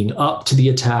leading up to the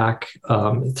attack,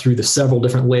 through the several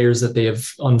different layers that they have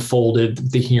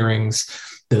unfolded, the hearings,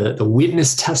 the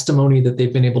witness testimony that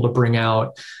they've been able to bring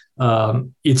out,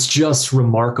 it's just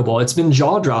remarkable. It's been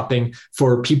jaw-dropping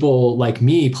for people like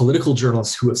me, political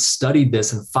journalists who have studied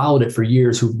this and followed it for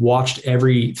years, who've watched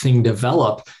everything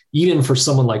develop. Even for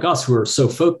someone like us who are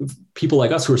people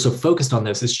like us who are so focused on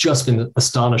this, it's just been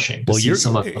astonishing. Well,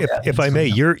 if I may,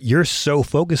 you're so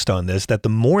focused on this that the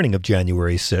morning of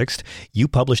January 6th, you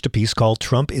published a piece called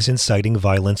 "Trump is Inciting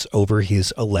Violence Over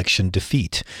His Election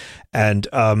Defeat," and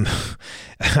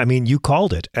I mean, you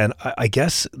called it. And I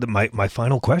guess my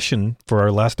final question for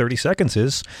our last 30 seconds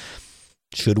is: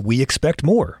 should we expect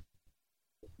more?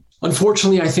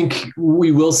 Unfortunately, I think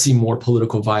we will see more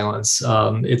political violence.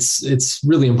 It's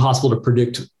really impossible to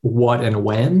predict what and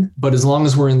when, but as long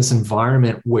as we're in this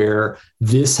environment where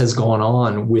this has gone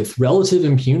on with relative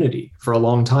impunity for a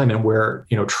long time, and where,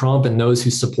 Trump and those who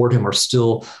support him are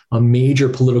still a major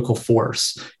political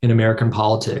force in American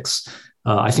politics,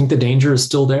 I think the danger is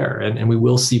still there, and we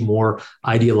will see more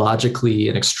ideologically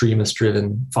and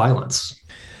extremist-driven violence.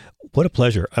 What a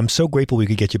pleasure. I'm so grateful we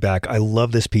could get you back. I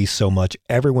love this piece so much.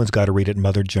 Everyone's got to read it,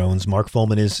 Mother Jones. Mark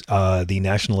Fullman is the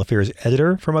National Affairs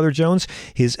editor for Mother Jones.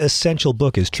 His essential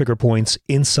book is Trigger Points: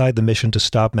 Inside the Mission to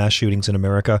Stop Mass Shootings in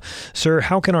America. Sir,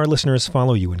 how can our listeners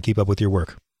follow you and keep up with your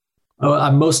work?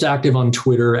 I'm most active on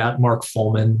Twitter at Mark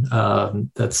Fullman.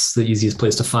 That's the easiest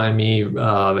place to find me.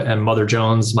 And Mother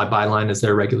Jones, my byline is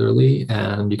there regularly.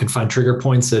 And you can find Trigger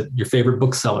Points at your favorite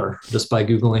bookseller just by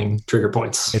Googling Trigger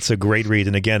Points. It's a great read.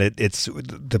 And again, it's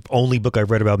the only book I've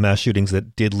read about mass shootings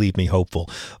that did leave me hopeful.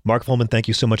 Mark Fullman, thank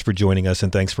you so much for joining us,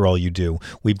 and thanks for all you do.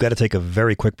 We've got to take a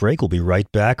very quick break. We'll be right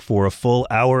back for a full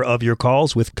hour of your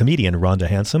calls with comedian Rhonda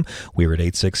Handsome. We're at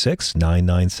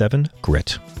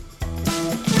 866-997-GRIT.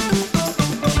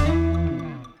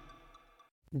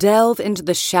 Delve into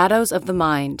the shadows of the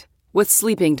mind with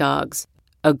Sleeping Dogs,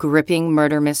 a gripping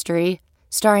murder mystery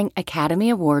starring Academy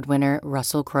Award winner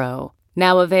Russell Crowe.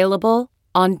 Now available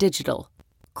on digital.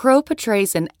 Crowe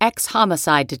portrays an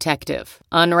ex-homicide detective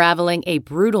unraveling a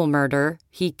brutal murder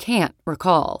he can't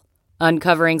recall.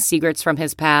 Uncovering secrets from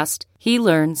his past, he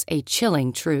learns a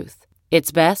chilling truth.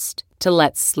 It's best to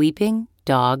let sleeping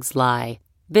dogs lie.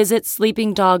 Visit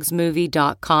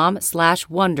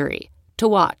sleepingdogsmovie.com/Wondery to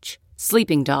watch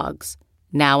Sleeping Dogs,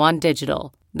 now on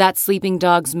digital. That's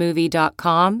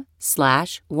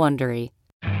sleepingdogsmovie.com/Wondery.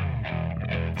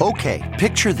 Okay,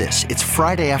 picture this. It's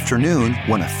Friday afternoon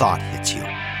when a thought hits you.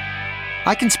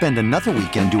 I can spend another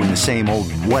weekend doing the same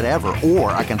old whatever,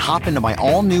 or I can hop into my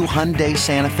all-new Hyundai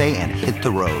Santa Fe and hit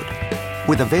the road.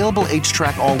 With available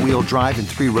H-Track all-wheel drive and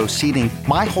 3-row seating,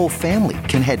 my whole family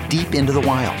can head deep into the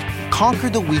wild. Conquer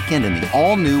the weekend in the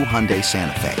all-new Hyundai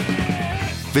Santa Fe.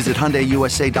 Visit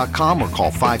HyundaiUSA.com or call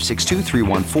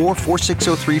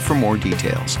 562-314-4603 for more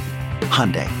details.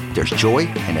 Hyundai, there's joy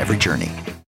in every journey.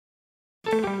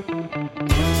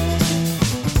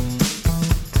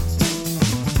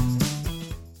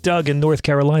 Doug in North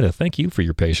Carolina, thank you for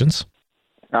your patience.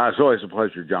 It's always a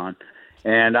pleasure, John.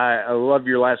 And I love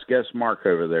your last guest, Mark,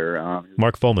 over there.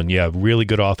 Mark Fullman, yeah, really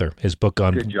good author. His book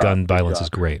on gun violence is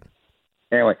great.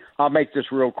 Anyway, I'll make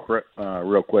this real quick.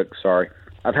 Sorry.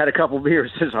 I've had a couple of beers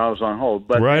since I was on hold.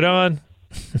 But right on.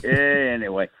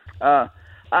 Anyway, I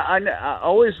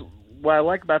always, what I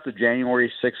like about the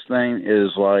January 6th thing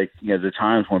is, like, the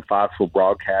times when Fox will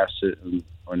broadcast it and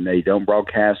when they don't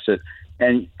broadcast it.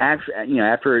 And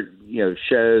after it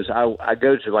shows, I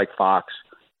go to like Fox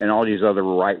and all these other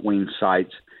right-wing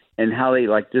sites and how they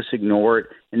just ignore it.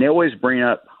 And they always bring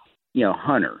up,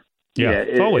 Hunter. Yeah,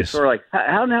 always. It's sort of like,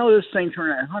 how the hell did this thing turn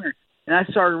out Hunter? And I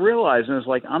started realizing, it's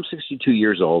like, I'm 62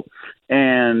 years old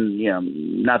and,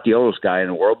 not the oldest guy in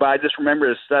the world, but I just remember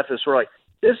this stuff is sort of like,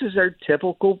 this is their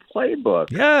typical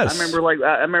playbook. Yes. I remember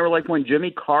when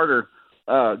Jimmy Carter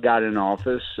got in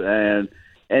office and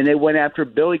they went after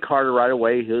Billy Carter right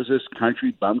away. He was this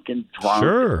country bumpkin drunk.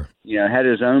 Sure. Had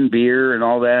his own beer and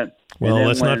all that. Well,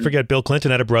 let's not forget Bill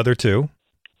Clinton had a brother too.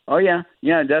 Oh, yeah.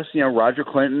 Yeah, that's, Roger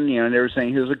Clinton, and they were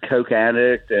saying he was a coke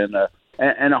addict and a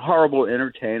horrible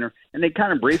entertainer. And they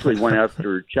kind of briefly went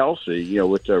after Chelsea,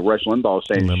 with Rush Limbaugh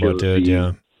saying she was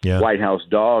the White House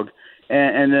dog.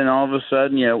 And then all of a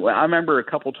sudden, I remember a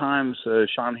couple times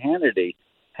Sean Hannity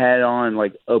had on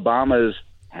like Obama's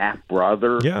half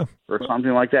brother or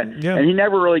something like that. Yeah. And he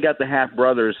never really got the half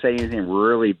brother to say anything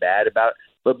really bad about it.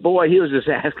 But boy, he was just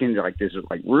asking like this,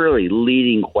 like really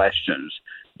leading questions.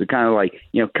 The kind of like,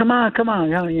 come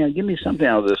on, give me something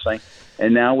out of this thing.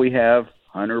 And now we have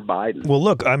Hunter Biden. Well,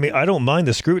 look, I mean, I don't mind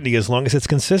the scrutiny as long as it's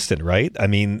consistent, right? I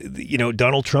mean,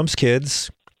 Donald Trump's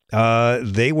kids,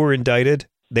 they were indicted.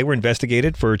 They were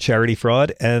investigated for charity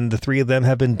fraud, and the three of them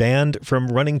have been banned from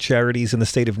running charities in the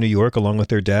state of New York along with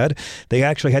their dad. They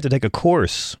actually had to take a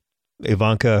course,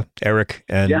 Ivanka, Eric,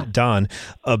 and Don,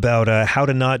 about how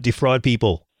to not defraud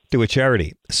people through a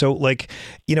charity. So, look,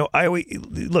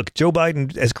 Joe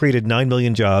Biden has created 9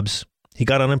 million jobs. He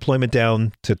got unemployment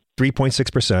down to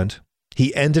 3.6%.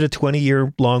 He ended a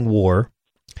 20-year-long war.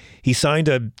 He signed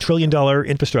a $1 trillion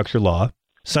infrastructure law,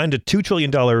 signed a $2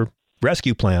 trillion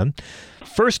rescue plan,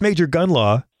 first major gun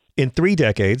law in 3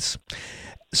 decades.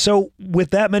 So with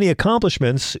that many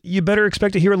accomplishments, you better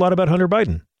expect to hear a lot about Hunter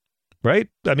Biden, right?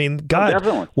 I mean,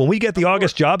 God, when we get the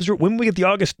August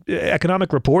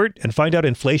economic report and find out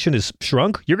inflation is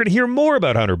shrunk, you're going to hear more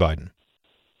about Hunter Biden.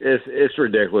 It's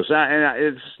ridiculous.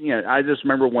 I just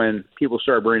remember when people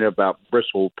started bringing up about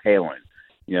Bristol Palin,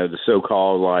 the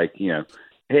so-called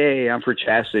hey, I'm for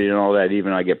chastity and all that.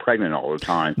 Even I get pregnant all the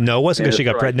time. No, it wasn't because she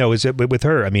got pregnant. No, is it with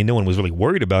her? I mean, no one was really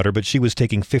worried about her, but she was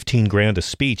taking $15,000 a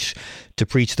speech to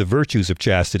preach the virtues of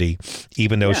chastity,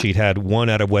 even though she'd had one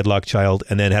out of wedlock child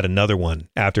and then had another one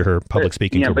after her public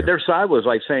speaking career. But their side was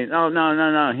like saying, "Oh,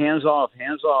 no, hands off.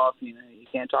 You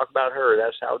can't talk about her.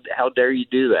 That's how dare you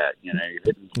do that?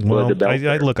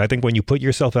 I think when you put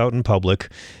yourself out in public,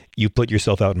 you put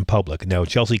yourself out in public. Now,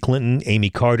 Chelsea Clinton, Amy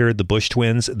Carter, the Bush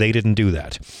twins, they didn't do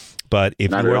that. But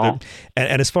if Not you at are all.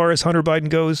 And as far as Hunter Biden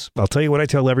goes, I'll tell you what I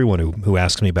tell everyone who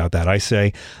asks me about that. I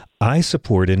say, I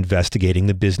support investigating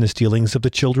the business dealings of the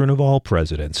children of all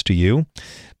presidents. Do you?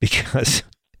 Because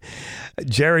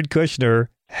Jared Kushner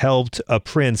helped a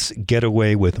prince get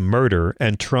away with murder,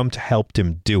 and Trump helped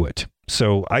him do it.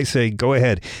 So I say, go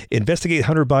ahead, investigate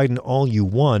Hunter Biden all you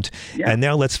want. And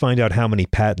now let's find out how many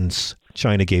patents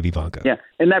China gave Ivanka. Yeah.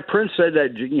 And that prince said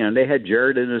that, they had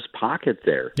Jared in his pocket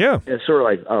there. Yeah. It's sort of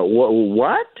like,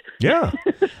 what? Yeah.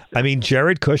 I mean,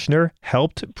 Jared Kushner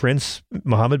helped Prince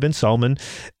Mohammed bin Salman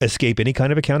escape any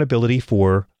kind of accountability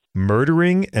for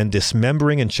murdering and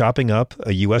dismembering and chopping up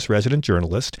a U.S. resident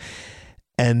journalist.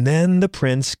 And then the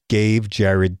prince gave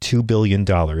Jared $2 billion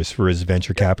for his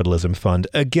venture capitalism fund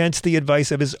against the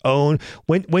advice of his own,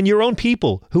 when your own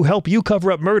people who help you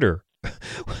cover up murder.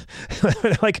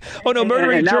 Like, oh no,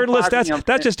 murdering journalists,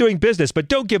 that's just doing business, but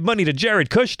don't give money to Jared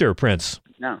Kushner, Prince.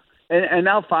 No. And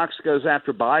now Fox goes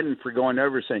after Biden for going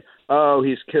over saying, oh,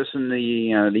 he's kissing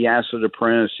the ass of the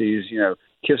prince. He's,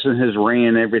 kissing his ring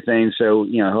and everything. So,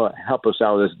 he'll help us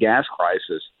out of this gas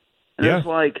crisis. And it's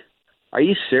like, are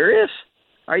you serious?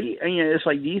 Are you? It's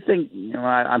like, do you think?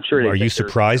 I'm sure. Are you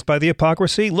surprised by the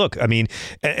hypocrisy? Look, I mean,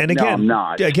 and again, no, I'm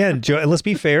not. Again, Joe, let's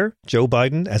be fair. Joe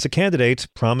Biden, as a candidate,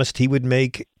 promised he would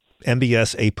make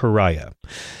MBS a pariah.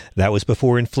 That was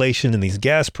before inflation and these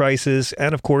gas prices,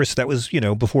 and of course, that was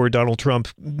before Donald Trump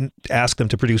asked them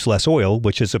to produce less oil,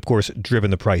 which has of course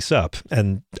driven the price up.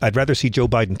 And I'd rather see Joe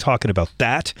Biden talking about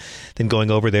that than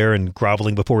going over there and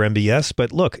groveling before MBS.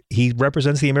 But look, he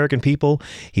represents the American people.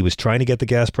 He was trying to get the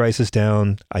gas prices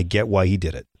down. I get why he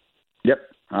did it. Yep,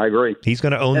 I agree. He's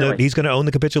going to own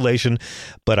the capitulation,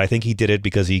 but I think he did it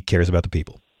because he cares about the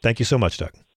people. Thank you so much,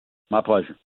 Doug. My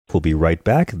pleasure. We'll be right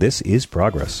back. This is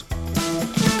Progress.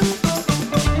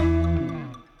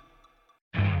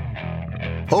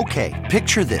 Okay,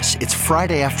 picture this. It's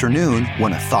Friday afternoon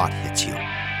when a thought hits you.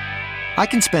 I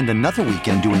can spend another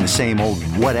weekend doing the same old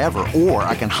whatever, or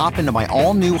I can hop into my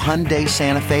all-new Hyundai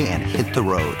Santa Fe and hit the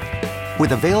road.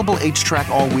 With available H-Track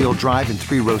all-wheel drive and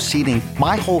 3-row seating,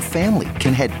 my whole family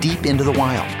can head deep into the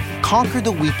wild. Conquer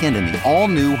the weekend in the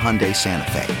all-new Hyundai Santa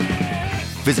Fe.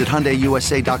 Visit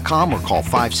HyundaiUSA.com or call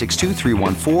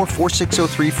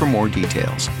 562-314-4603 for more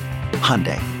details.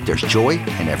 Hyundai, there's joy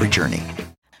in every journey.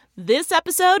 This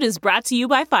episode is brought to you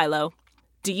by Philo.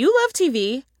 Do you love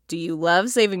TV? Do you love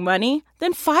saving money?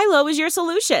 Then Philo is your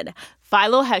solution.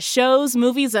 Philo has shows,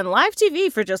 movies, and live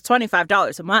TV for just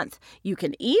 $25 a month. You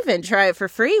can even try it for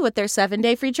free with their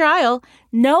 7-day free trial.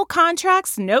 No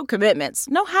contracts, no commitments,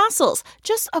 no hassles.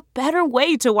 Just a better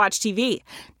way to watch TV.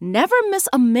 Never miss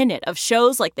a minute of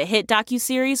shows like the hit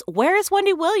docuseries Where is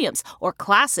Wendy Williams? Or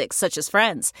classics such as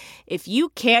Friends. If you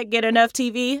can't get enough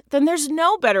TV, then there's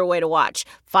no better way to watch.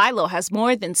 Philo has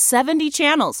more than 70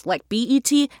 channels like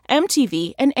BET,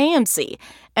 MTV, and AMC.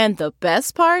 And the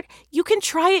best part? You can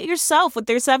try it yourself with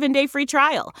their 7-day free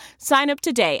trial. Sign up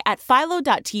today at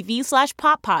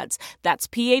philo.tv/poppods. That's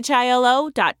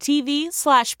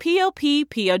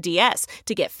philo.tv/POPPODS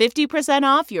to get 50%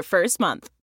 off your first month.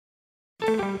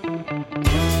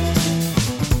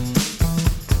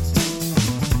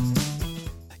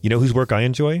 You know whose work I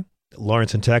enjoy?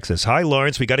 Lawrence in Texas. Hi,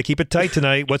 Lawrence. We got to keep it tight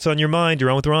tonight. What's on your mind? You're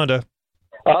on with Rhonda.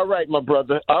 All right, my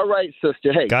brother. All right,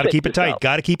 sister. Hey, got to keep it tight.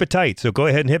 Got to keep it tight. So go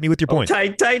ahead and hit me with your point.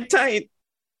 Tight.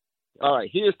 All right,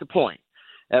 here's the point.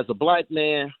 As a black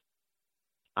man,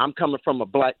 I'm coming from a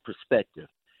black perspective.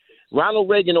 Ronald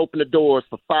Reagan opened the doors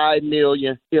for 5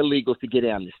 million illegals to get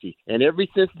amnesty. And ever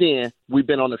since then, we've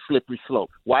been on a slippery slope.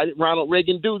 Why did Ronald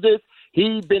Reagan do this?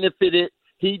 He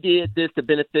did this to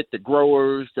benefit the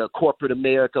growers, the corporate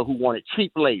America who wanted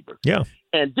cheap labor. Yeah.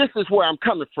 And this is where I'm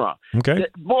coming from. Okay. The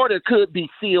border could be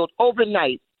sealed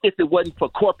overnight if it wasn't for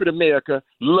corporate America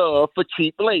love for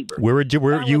cheap labor.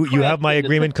 You have my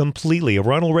agreement completely.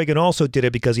 Ronald Reagan also did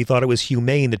it because he thought it was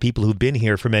humane that people who've been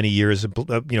here for many years,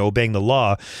 obeying the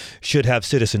law, should have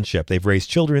citizenship. They've raised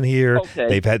children here.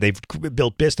 Okay. They've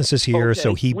built businesses here. Okay.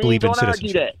 So he believed in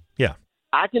citizenship. Argue that. Yeah.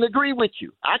 I can agree with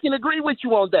you. On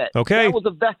that. Okay. That was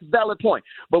a valid point.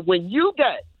 But when you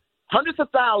got hundreds of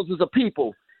thousands of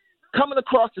people coming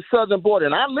across the southern border,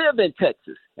 and I live in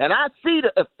Texas, and I see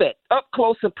the effect up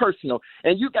close and personal,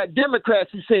 and you got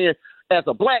Democrats who saying, as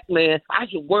a black man, I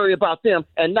should worry about them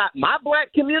and not my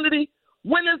black community.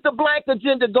 When is the black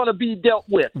agenda going to be dealt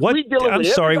with? What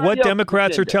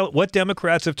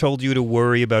Democrats have told you to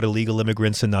worry about illegal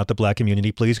immigrants and not the black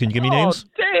community? Please, can you give me names?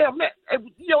 Damn, man.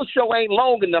 Your show ain't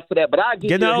long enough for that, but I give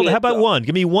you a how about one?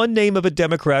 Give me one name of a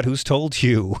Democrat who's told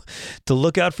you to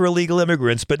look out for illegal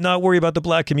immigrants but not worry about the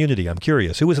black community. I'm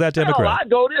curious. Who was that Democrat? I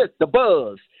go this, the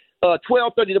Buzz.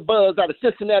 1230 The Buzz out of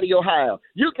Cincinnati, Ohio.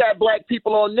 You got black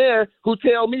people on there who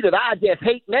tell me that I just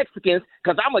hate Mexicans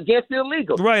because I'm against the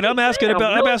illegals. Right. I'm asking you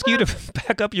to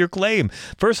back up your claim.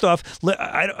 First off,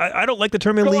 I don't like the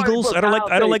term illegals. I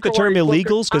don't like the term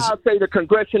illegals because I'll say the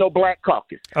Congressional Black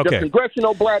Caucus. Okay. The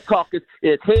Congressional Black Caucus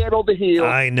is head over heels.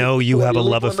 I know you have a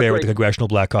love affair with the Congressional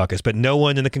Black Caucus, but no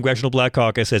one in the Congressional Black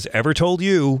Caucus has ever told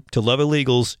you to love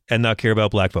illegals and not care about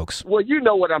black folks. Well, you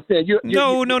know what I'm saying.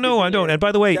 No, I don't. And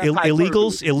by the way,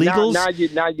 illegals.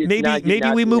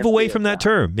 Maybe we move away from that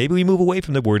term. Maybe we move away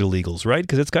from the word illegals, right?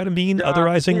 Because it's kind of mean,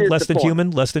 otherizing, less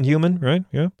than human, right?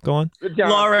 Yeah, go on.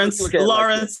 Lawrence.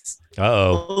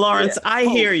 Lawrence, I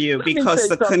hear you because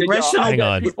the congressional. Hang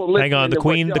on. The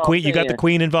queen. You got the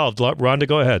queen involved. Rhonda,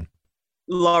 go ahead.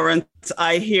 Lawrence,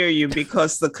 I hear you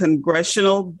because the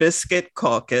Congressional Biscuit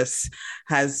Caucus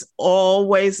has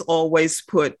always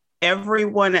put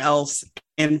everyone else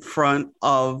in front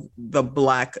of the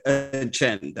black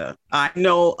agenda. I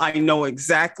know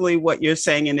exactly what you're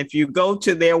saying. And if you go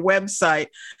to their website,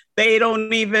 they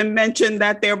don't even mention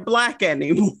that they're black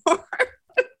anymore.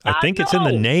 I think it's in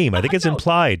the name. I think it's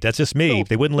implied. That's just me.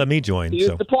 They wouldn't let me join.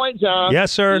 Here's the point, John.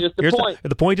 Yes, sir. Here's the point.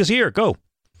 The point is here. Go.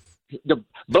 The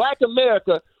black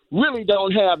America really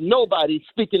don't have nobody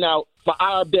speaking out for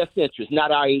our best interest.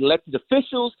 Not our elected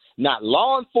officials, not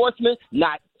law enforcement,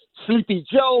 not Sleepy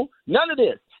Joe, none of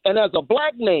this. And as a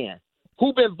black man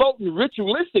who've been voting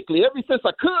ritualistically ever since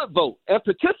I could vote and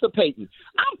participating,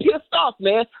 I'm pissed off,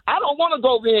 man. I don't want to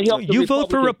go over there and help. You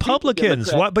vote for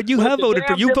Republicans, but you have voted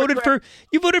for.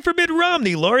 You voted for Mitt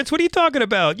Romney, Lawrence. What are you talking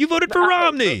about? You voted for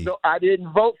Romney. No, I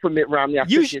didn't vote for Mitt Romney. I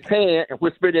shook his hand and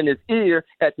whispered in his ear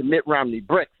at the Mitt Romney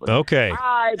breakfast. Okay.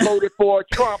 I voted for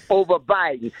Trump over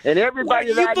Biden, and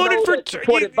everybody that I know that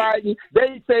supported Biden,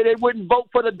 they say they wouldn't vote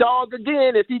for the dog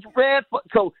again if he ran for.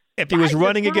 So. If he was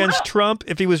running against Trump,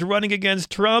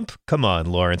 come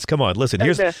on, Lawrence, come on. Listen,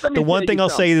 here's the one thing I'll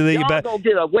say to you about. Y'all don't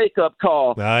get a wake-up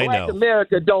call. I know. Black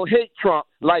America don't hate Trump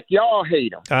like y'all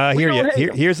hate him.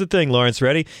 Here's the thing, Lawrence,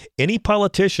 ready? Any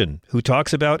politician who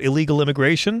talks about illegal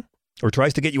immigration or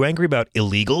tries to get you angry about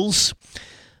illegals,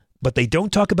 but they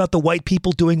don't talk about the white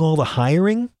people doing all the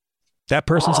hiring, that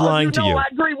person's lying to you. I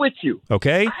agree with you.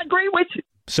 Okay? I agree with you.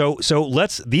 So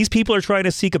these people are trying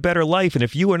to seek a better life. And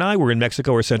if you and I were in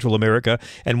Mexico or Central America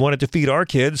and wanted to feed our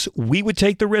kids, we would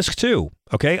take the risk too.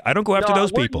 Okay? I don't go after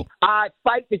those people. I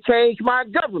fight to change my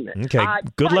government. Okay.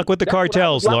 Good luck with the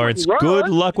cartels, Lawrence. Good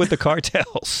luck with the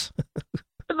cartels.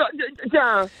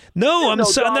 John,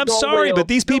 I'm sorry, but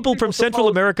these people from Central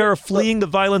America are fleeing the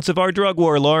violence of our drug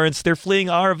war, Lawrence. They're fleeing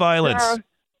our violence.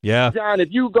 John, if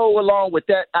you go along with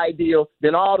that ideal,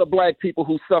 then all the black people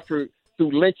who suffered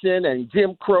through lynching and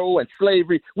Jim Crow and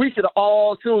slavery. We should have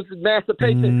all, as soon as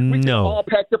emancipation, we should have all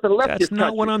packed up and left this country.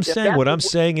 That's not what I'm saying. What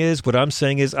I'm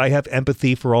saying is I have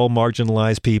empathy for all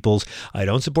marginalized peoples. I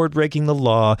don't support breaking the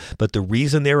law, but the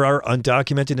reason there are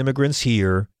undocumented immigrants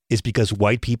here is because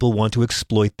white people want to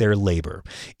exploit their labor.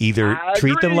 Either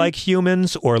treat them like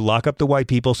humans or lock up the white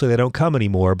people so they don't come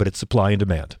anymore, but it's supply and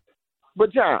demand.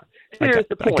 But John, here's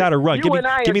the point. I gotta run. Give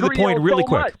me the point really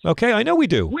quick. Much. Okay, I know we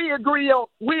do. We agree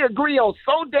on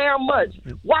so damn much.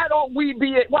 Why aren't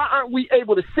we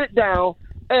able to sit down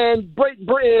and break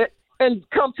bread and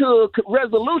come to a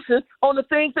resolution on the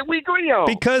things that we agree on?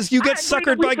 Because you get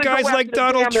suckered by guys like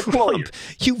Donald Trump.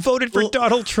 You voted for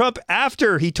Donald Trump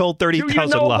after he told 30,000 lies.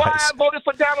 Do you know why I voted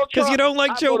for Donald Trump? Because you don't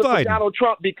like Joe Biden. I voted for Donald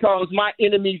Trump because my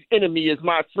enemy's enemy is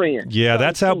my friend. Yeah,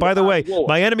 that's how, by the way,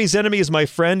 my enemy's enemy is my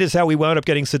friend is how we wound up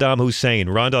getting Saddam Hussein.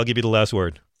 Rhonda, I'll give you the last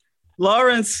word.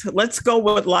 Lawrence, let's go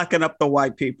with locking up the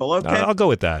white people, okay? I'll go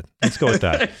with that. Let's go with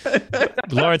that.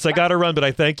 Lawrence, I got to run, but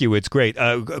I thank you. It's great.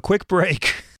 A quick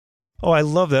break. Oh, I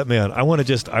love that man. I want to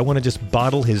just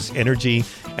bottle his energy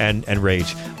and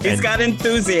rage. He's got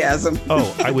enthusiasm.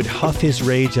 I would huff his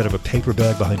rage out of a paper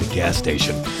bag behind a gas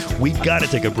station. We got to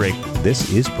take a break.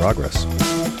 This is Progress.